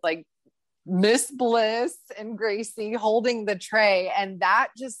captured with like Miss Bliss and Gracie holding the tray. And that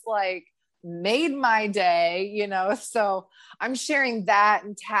just like made my day, you know? So I'm sharing that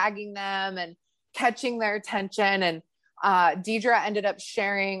and tagging them and catching their attention. And Deidre ended up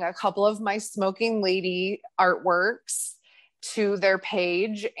sharing a couple of my Smoking Lady artworks to their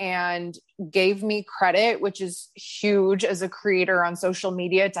page and gave me credit, which is huge as a creator on social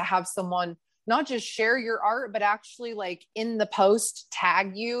media, to have someone not just share your art, but actually like in the post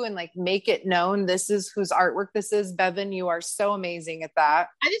tag you and like make it known this is whose artwork this is. Bevan, you are so amazing at that.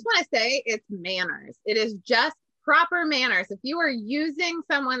 I just want to say it's manners. It is just proper manners. If you are using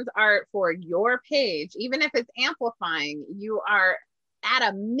someone's art for your page, even if it's amplifying, you are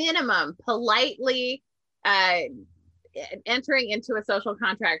at a minimum politely entering into a social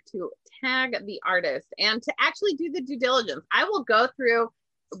contract to tag the artist and to actually do the due diligence. I will go through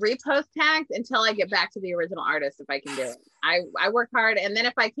repost tags until I get back to the original artist if I can do it. I work hard, and then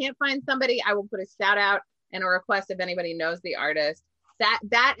if I can't find somebody, I will put a shout out and a request if anybody knows the artist.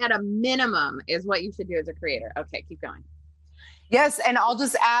 That at a minimum is what you should do as a creator. Okay, keep going. Yes, and I'll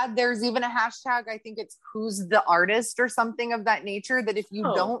just add, there's even a hashtag, I think it's who's the artist or something of that nature, that if you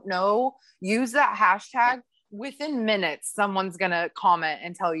don't know, use that hashtag. Within minutes, someone's going to comment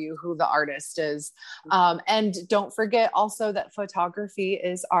and tell you who the artist is. And don't forget also that photography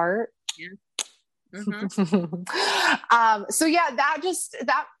is art. Yeah. Mm-hmm. So yeah,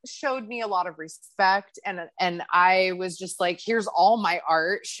 that showed me a lot of respect. And I was just like, here's all my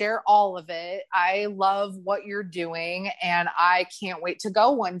art, share all of it. I love what you're doing and I can't wait to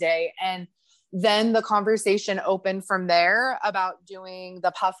go one day. And then the conversation opened from there about doing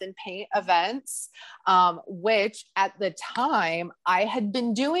the Puff and Paint events, which at the time I had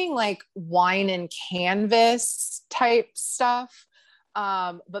been doing like wine and canvas type stuff.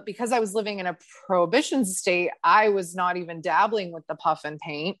 But because I was living in a prohibition state, I was not even dabbling with the Puff and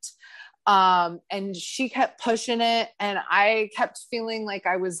Paint. And she kept pushing it. And I kept feeling like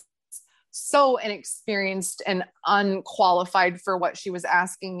I was so inexperienced and unqualified for what she was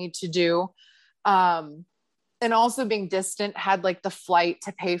asking me to do. And also being distant, had like the flight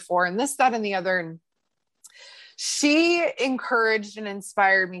to pay for and this, that, and the other. And she encouraged and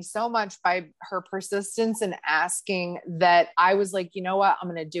inspired me so much by her persistence in asking, that I was like, you know what, I'm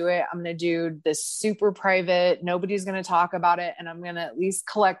going to do it. I'm going to do this super private. Nobody's going to talk about it. And I'm going to at least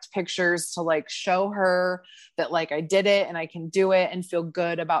collect pictures to like show her that like I did it and I can do it and feel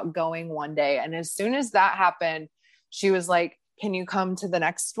good about going one day. And as soon as that happened, she was like, can you come to the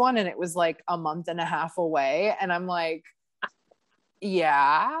next one? And it was like a month and a half away. And I'm like,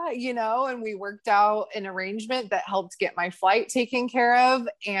 yeah, you know, and we worked out an arrangement that helped get my flight taken care of.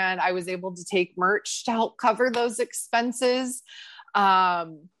 And I was able to take merch to help cover those expenses. Yeah,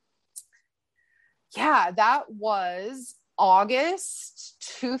 that was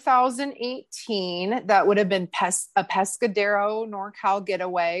August 2018. That would have been a Pescadero NorCal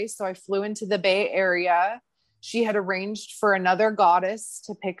getaway. So I flew into the Bay Area. She had arranged for another goddess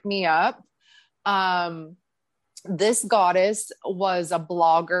to pick me up. This goddess was a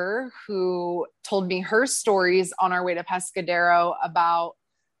blogger who told me her stories on our way to Pescadero about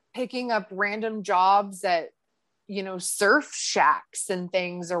picking up random jobs at, you know, surf shacks and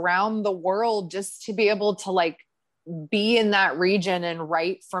things around the world just to be able to like be in that region and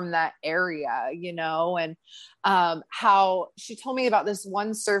write from that area, you know, and how she told me about this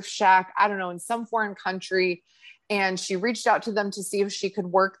one surf shack, I don't know, in some foreign country. And she reached out to them to see if she could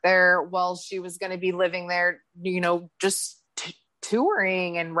work there while she was going to be living there, you know, just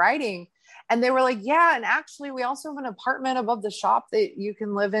touring and writing. And they were like, yeah. And actually, we also have an apartment above the shop that you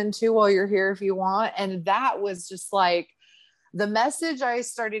can live in too while you're here if you want. And that was just like the message I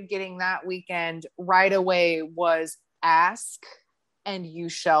started getting that weekend right away was ask and you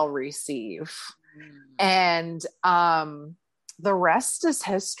shall receive. And the rest is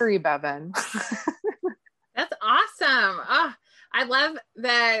history, Bevan. That's awesome. Oh, I love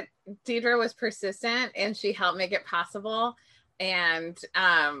that Deidre was persistent and she helped make it possible. And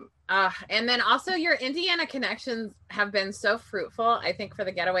then also your Indiana connections have been so fruitful, I think, for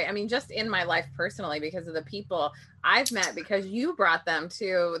the getaway. I mean, just in my life personally, because of the people I've met, because you brought them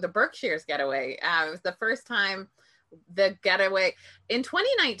to the Berkshires getaway. It was the first time the getaway in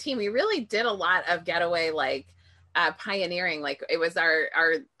 2019. We really did a lot of getaway, like pioneering. Like it was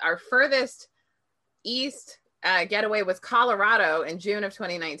our furthest east getaway was Colorado in June of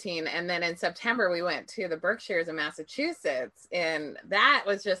 2019, and then in September we went to the Berkshires in Massachusetts, and that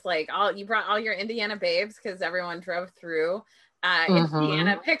was just like you brought all your Indiana babes because everyone drove through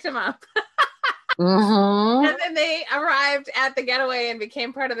Indiana, picked them up. And then they arrived at the getaway and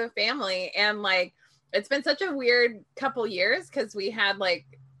became part of the family. And like it's been such a weird couple years because we had like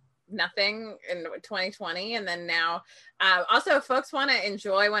nothing in 2020, and then now also if folks want to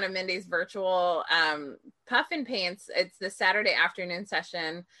enjoy one of Mindy's virtual puffin paints, it's the Saturday afternoon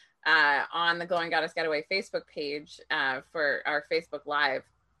session on the Glowing Goddess Getaway Facebook page for our Facebook Live,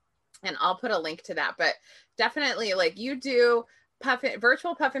 and I'll put a link to that. But definitely, like, you do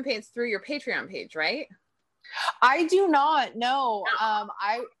virtual puffin paints through your Patreon page, right? I do not. No.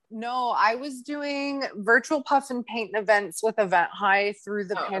 I was doing virtual puffin paint events with Event High through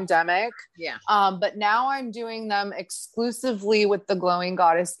the pandemic. Yeah. But now I'm doing them exclusively with the Glowing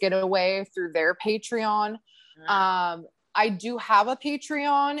Goddess Getaway through their Patreon. I do have a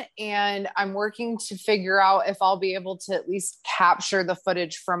Patreon, and I'm working to figure out if I'll be able to at least capture the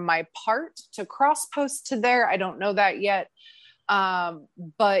footage from my part to cross post to there. I don't know that yet.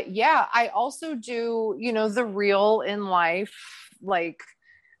 But yeah, I also do, the real in life, like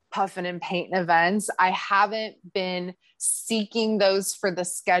puffin and paint events. I haven't been seeking those for the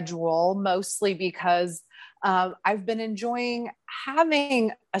schedule, mostly because I've been enjoying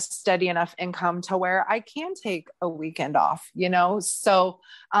having a steady enough income to where I can take a weekend off, So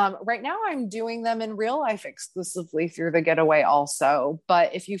right now I'm doing them in real life exclusively through the getaway also.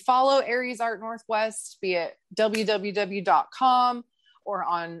 But if you follow Aries Art Northwest, be it www.com or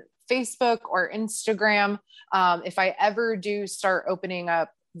on Facebook or Instagram, if I ever do start opening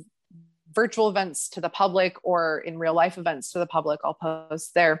up virtual events to the public or in real life events to the public, I'll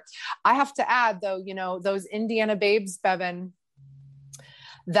post there. I have to add though, those Indiana babes, Bevan,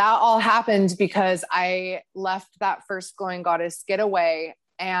 that all happened because I left that first Glowing Goddess getaway.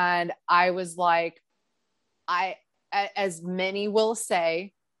 And I was like, as many will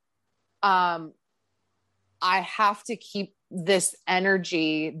say, I have to keep this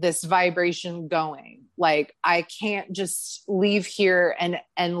energy, this vibration going. Like I can't just leave here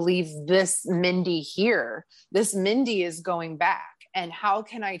and leave this Mindy here. This Mindy is going back. And how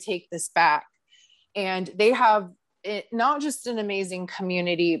can I take this back? And they have not just an amazing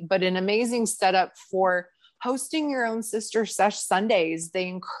community, but an amazing setup for hosting your own Sister Sesh Sundays. They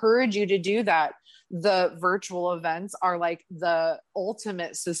encourage you to do that. The virtual events are like the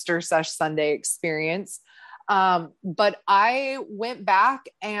ultimate Sister Sesh Sunday experience. But I went back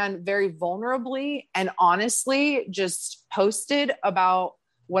and very vulnerably and honestly just posted about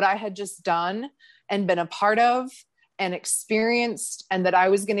what I had just done and been a part of and experienced, and that I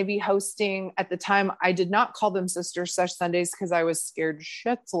was going to be hosting. At the time, I did not call them Sister Sesh Sundays because I was scared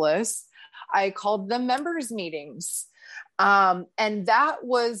shitless. I called them members meetings. And that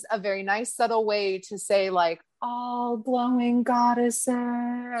was a very nice, subtle way to say, like, all glowing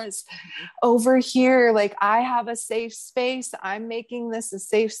goddesses over here. Like, I have a safe space. I'm making this a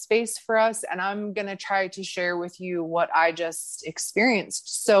safe space for us. And I'm going to try to share with you what I just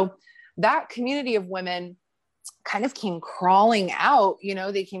experienced. So that community of women kind of came crawling out,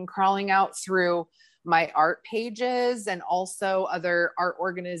 they came crawling out through my art pages and also other art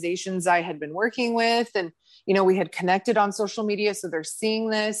organizations I had been working with. And, we had connected on social media. So they're seeing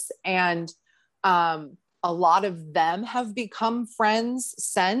this. And, a lot of them have become friends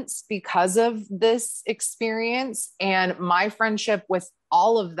since because of this experience. And my friendship with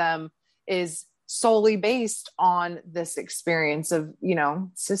all of them is solely based on this experience of,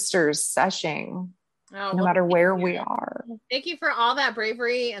 sisters seshing. Oh, no matter where we are. Thank you for all that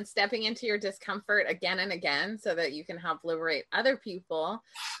bravery and stepping into your discomfort again and again so that you can help liberate other people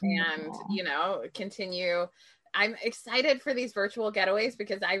and, continue. I'm excited for these virtual getaways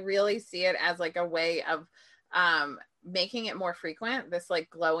because I really see it as like a way of making it more frequent, this like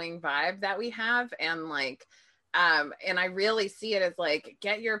glowing vibe that we have. And like, and I really see it as like,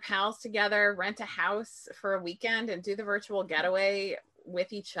 get your pals together, rent a house for a weekend and do the virtual getaway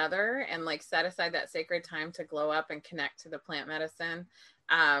with each other and like set aside that sacred time to glow up and connect to the plant medicine.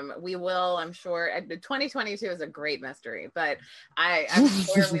 We will, I'm sure 2022 is a great mystery, but I'm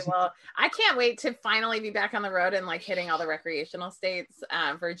sure we will. I can't wait to finally be back on the road and like hitting all the recreational states.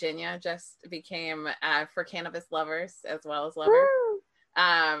 Virginia just became for cannabis lovers as well as lovers.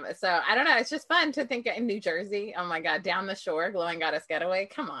 So I don't know. It's just fun to think in New Jersey. Oh my God, down the shore, Glowing Goddess Getaway.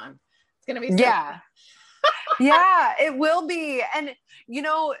 Come on. It's going to be so yeah. Yeah, it will be. And, you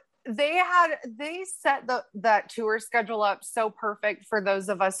know, they set that tour schedule up so perfect for those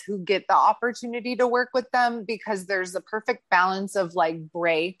of us who get the opportunity to work with them, because there's a perfect balance of like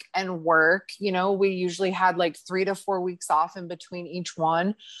break and work. You know, we usually had like 3 to 4 weeks off in between each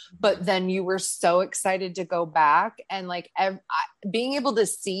one, but then you were so excited to go back, and like being able to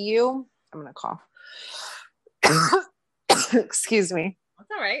see you, I'm going to cough. Excuse me. That's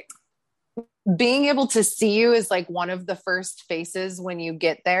all right. Being able to see you is like one of the first faces when you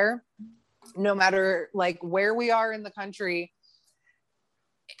get there, no matter like where we are in the country.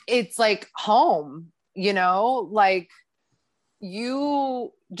 It's like home, you know, like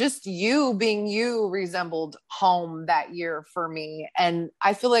you being you resembled home that year for me. And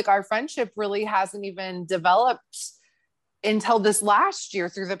I feel like our friendship really hasn't even developed until this last year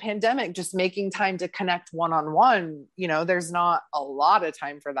through the pandemic, just making time to connect one-on-one. You know, there's not a lot of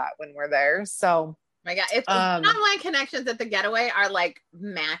time for that when we're there. So my God, it's online connections at the Getaway are like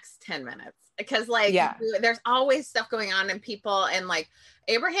max 10 minutes, because like there's always stuff going on, and people, and like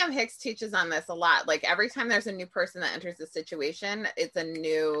Abraham Hicks teaches on this a lot. Like every time there's a new person that enters the situation, it's a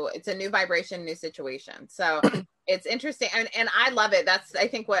new vibration, new situation. So it's interesting. And I love it. That's, I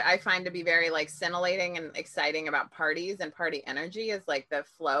think, what I find to be very like scintillating and exciting about parties and party energy is like the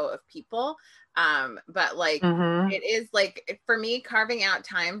flow of people. But like, it is like, for me, carving out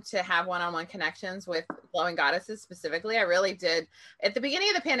time to have one-on-one connections with Glowing Goddesses specifically, I really did. At the beginning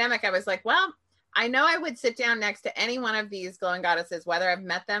of the pandemic, I was like, well, I know I would sit down next to any one of these Glowing Goddesses, whether I've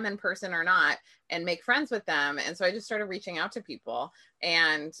met them in person or not, and make friends with them. And so I just started reaching out to people.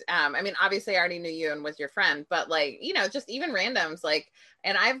 And I mean, obviously I already knew you and was your friend, but like, you know, just even randoms, like,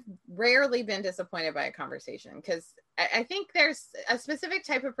 and I've rarely been disappointed by a conversation, because I think there's a specific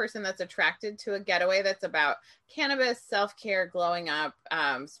type of person that's attracted to a getaway that's about cannabis, self-care, glowing up,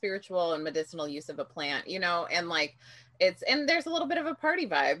 spiritual and medicinal use of a plant, you know, and like, and there's a little bit of a party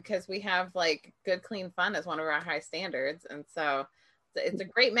vibe, because we have like good, clean fun as one of our high standards. And so it's a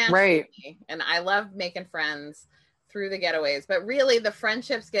great match. Right. For me. And I love making friends through the getaways, but really the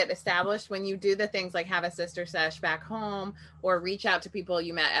friendships get established when you do the things like have a sister sesh back home, or reach out to people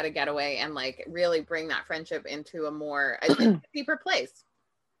you met at a getaway and like really bring that friendship into a deeper place.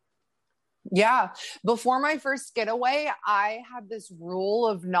 Yeah. Before my first getaway, I had this rule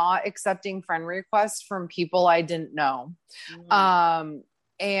of not accepting friend requests from people I didn't know.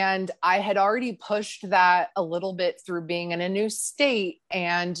 And I had already pushed that a little bit through being in a new state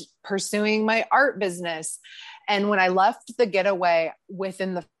and pursuing my art business. And when I left the getaway,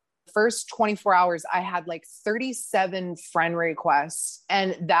 within the first 24 hours, I had like 37 friend requests.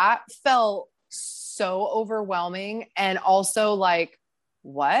 And that felt so overwhelming. And also like,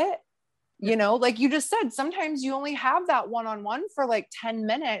 what? You know, like you just said, sometimes you only have that one-on-one for like 10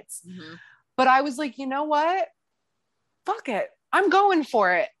 minutes. But I was like, you know what? Fuck it. I'm going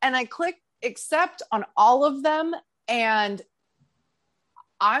for it. And I clicked accept on all of them. And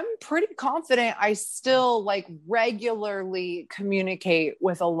I'm pretty confident I still like regularly communicate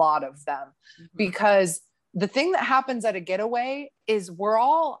with a lot of them, because the thing that happens at a getaway is we're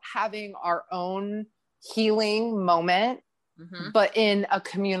all having our own healing moment, but in a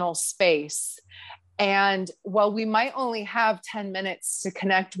communal space. And while we might only have 10 minutes to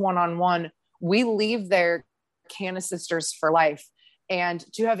connect one-on-one, we leave there Canna Sisters for life. And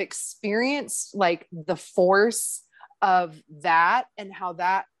to have experienced like the force of that and how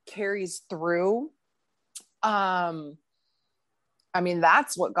that carries through, I mean,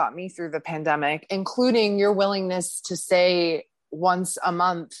 that's what got me through the pandemic, including your willingness to say once a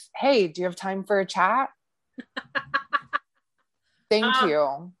month, hey, do you have time for a chat? Thank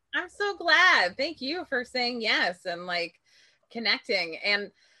you. I'm so glad. Thank you for saying yes and like connecting.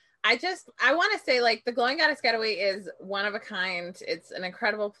 And I want to say like the Glowing Goddess Getaway is one of a kind. It's an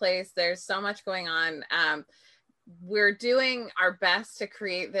incredible place. There's so much going on. We're doing our best to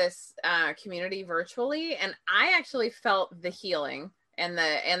create this community virtually. And I actually felt the healing and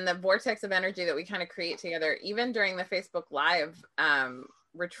the vortex of energy that we kind of create together, even during the Facebook Live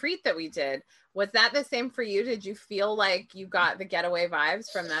retreat that we did. Was that the same for you? Did you feel like you got the getaway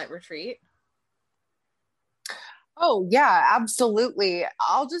vibes from that retreat? Oh yeah, absolutely.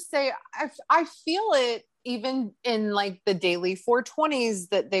 I'll just say, I feel it even in like the daily 420s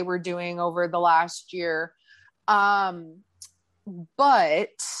that they were doing over the last year. but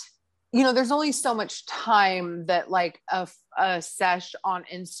there's only so much time that like a sesh on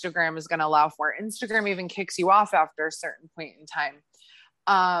Instagram is going to allow for. Instagram even kicks you off after a certain point in time.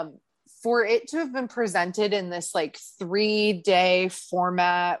 For it to have been presented in this like 3-day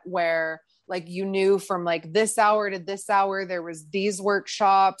format where like you knew from like this hour to this hour, there was these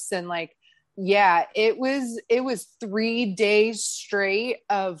workshops and like, yeah, it was 3 days straight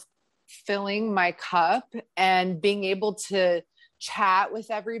of filling my cup and being able to chat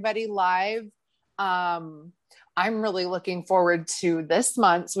with everybody live. I'm really looking forward to this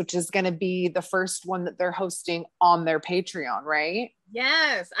month's, which is going to be the first one that they're hosting on their Patreon, right?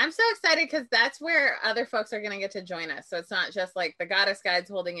 Yes, I'm so excited because that's where other folks are going to get to join us. So it's not just like the Goddess Guides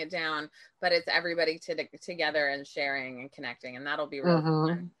holding it down, but it's everybody together and sharing and connecting, and that'll be really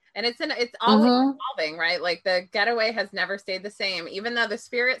fun. And it's always evolving, right? Like the getaway has never stayed the same. Even though the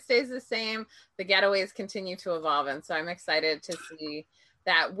spirit stays the same, the getaways continue to evolve. And so I'm excited to see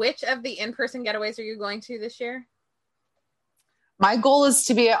that. Which of the in-person getaways are you going to this year? My goal is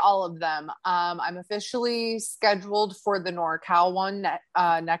to be at all of them. I'm officially scheduled for the NorCal one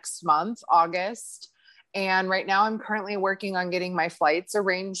next month, August. And right now I'm currently working on getting my flights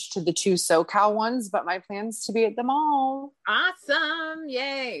arranged to the 2 SoCal ones, but my plan's to be at them all. Awesome.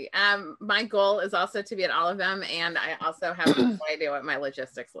 Yay. My goal is also to be at all of them. And I also have no idea what my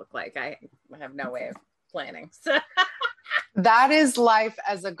logistics look like. I have no way of planning. So that is life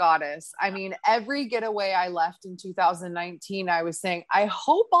as a goddess. I mean, every getaway I left in 2019, I was saying, I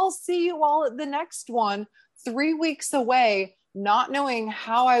hope I'll see you all at the next one 3 weeks away, not knowing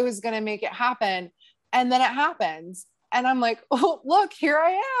how I was going to make it happen. And then it happens. And I'm like, oh, look, here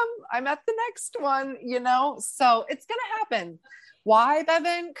I am. I'm at the next one, so it's going to happen. Why,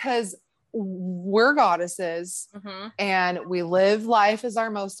 Bevan? Because we're goddesses and we live life as our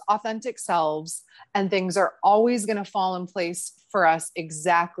most authentic selves, and things are always going to fall in place for us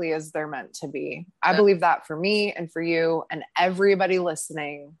exactly as they're meant to be. I believe that for me and for you and everybody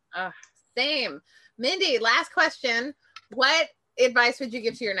listening. Same. Mindy, last question. What advice would you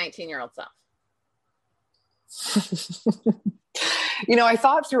give to your 19-year-old self? I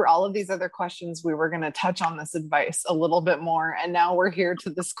thought through all of these other questions, we were going to touch on this advice a little bit more. And now we're here to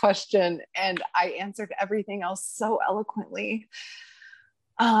this question, and I answered everything else so eloquently.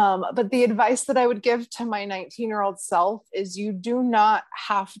 But the advice that I would give to my 19-year-old self is you do not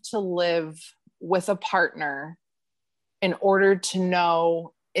have to live with a partner in order to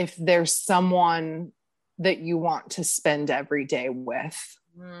know if there's someone that you want to spend every day with.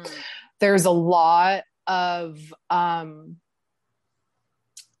 There's a lot of,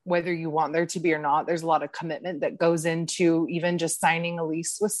 whether you want there to be or not, there's a lot of commitment that goes into even just signing a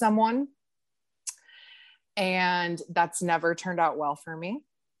lease with someone. And that's never turned out well for me.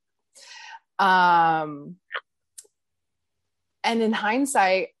 And in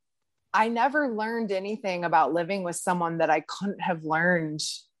hindsight, I never learned anything about living with someone that I couldn't have learned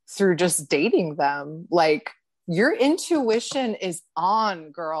through just dating them. Like, your intuition is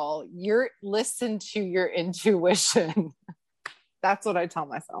on, girl. Listen to your intuition. That's what I tell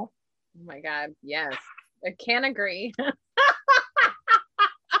myself. Oh my God. Yes. I can't agree.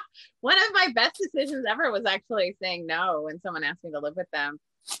 One of my best decisions ever was actually saying no when someone asked me to live with them.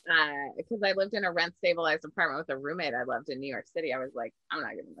 Because I lived in a rent stabilized apartment with a roommate I loved in New York City. I was like, I'm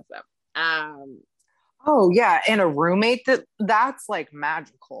not giving this up. Oh yeah. And a roommate that's like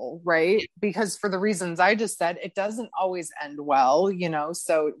magical, right? Because for the reasons I just said, it doesn't always end well,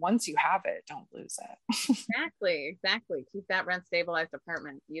 so once you have it, don't lose it. Exactly. Keep that rent stabilized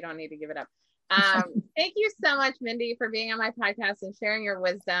apartment. You don't need to give it up. Thank you so much, Mindy, for being on my podcast and sharing your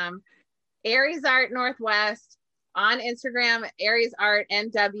wisdom. Aries Art Northwest on Instagram, Aries Art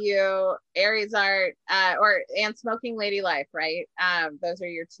NW, Aries Art, and Smoking Lady Life, right? Those are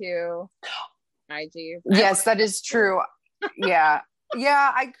your 2 IG. Yes, that is true. Yeah.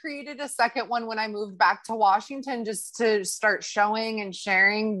 I created a second one when I moved back to Washington, just to start showing and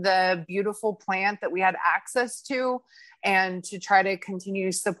sharing the beautiful plant that we had access to, and to try to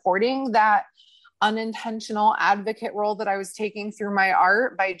continue supporting that unintentional advocate role that I was taking through my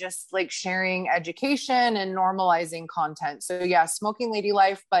art by just like sharing education and normalizing content. So yeah, Smoking Lady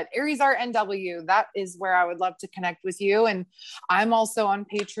Life, but Aries Art NW, that is where I would love to connect with you. And I'm also on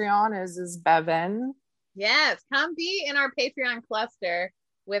Patreon, as is Bevan. Yes, come be in our Patreon cluster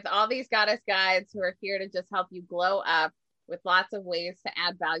with all these goddess guides who are here to just help you glow up with lots of ways to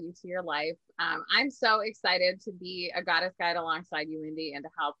add value to your life. I'm so excited to be a goddess guide alongside you, Mindy, and to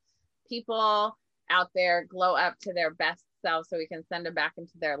help people out there glow up to their best self so we can send them back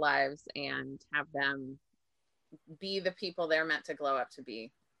into their lives and have them be the people they're meant to glow up to be.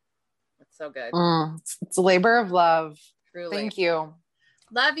 It's so good. It's a labor of love. Truly. Thank you.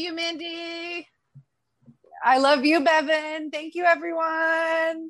 Love you, Mindy. I love you, Bevan. Thank you, everyone.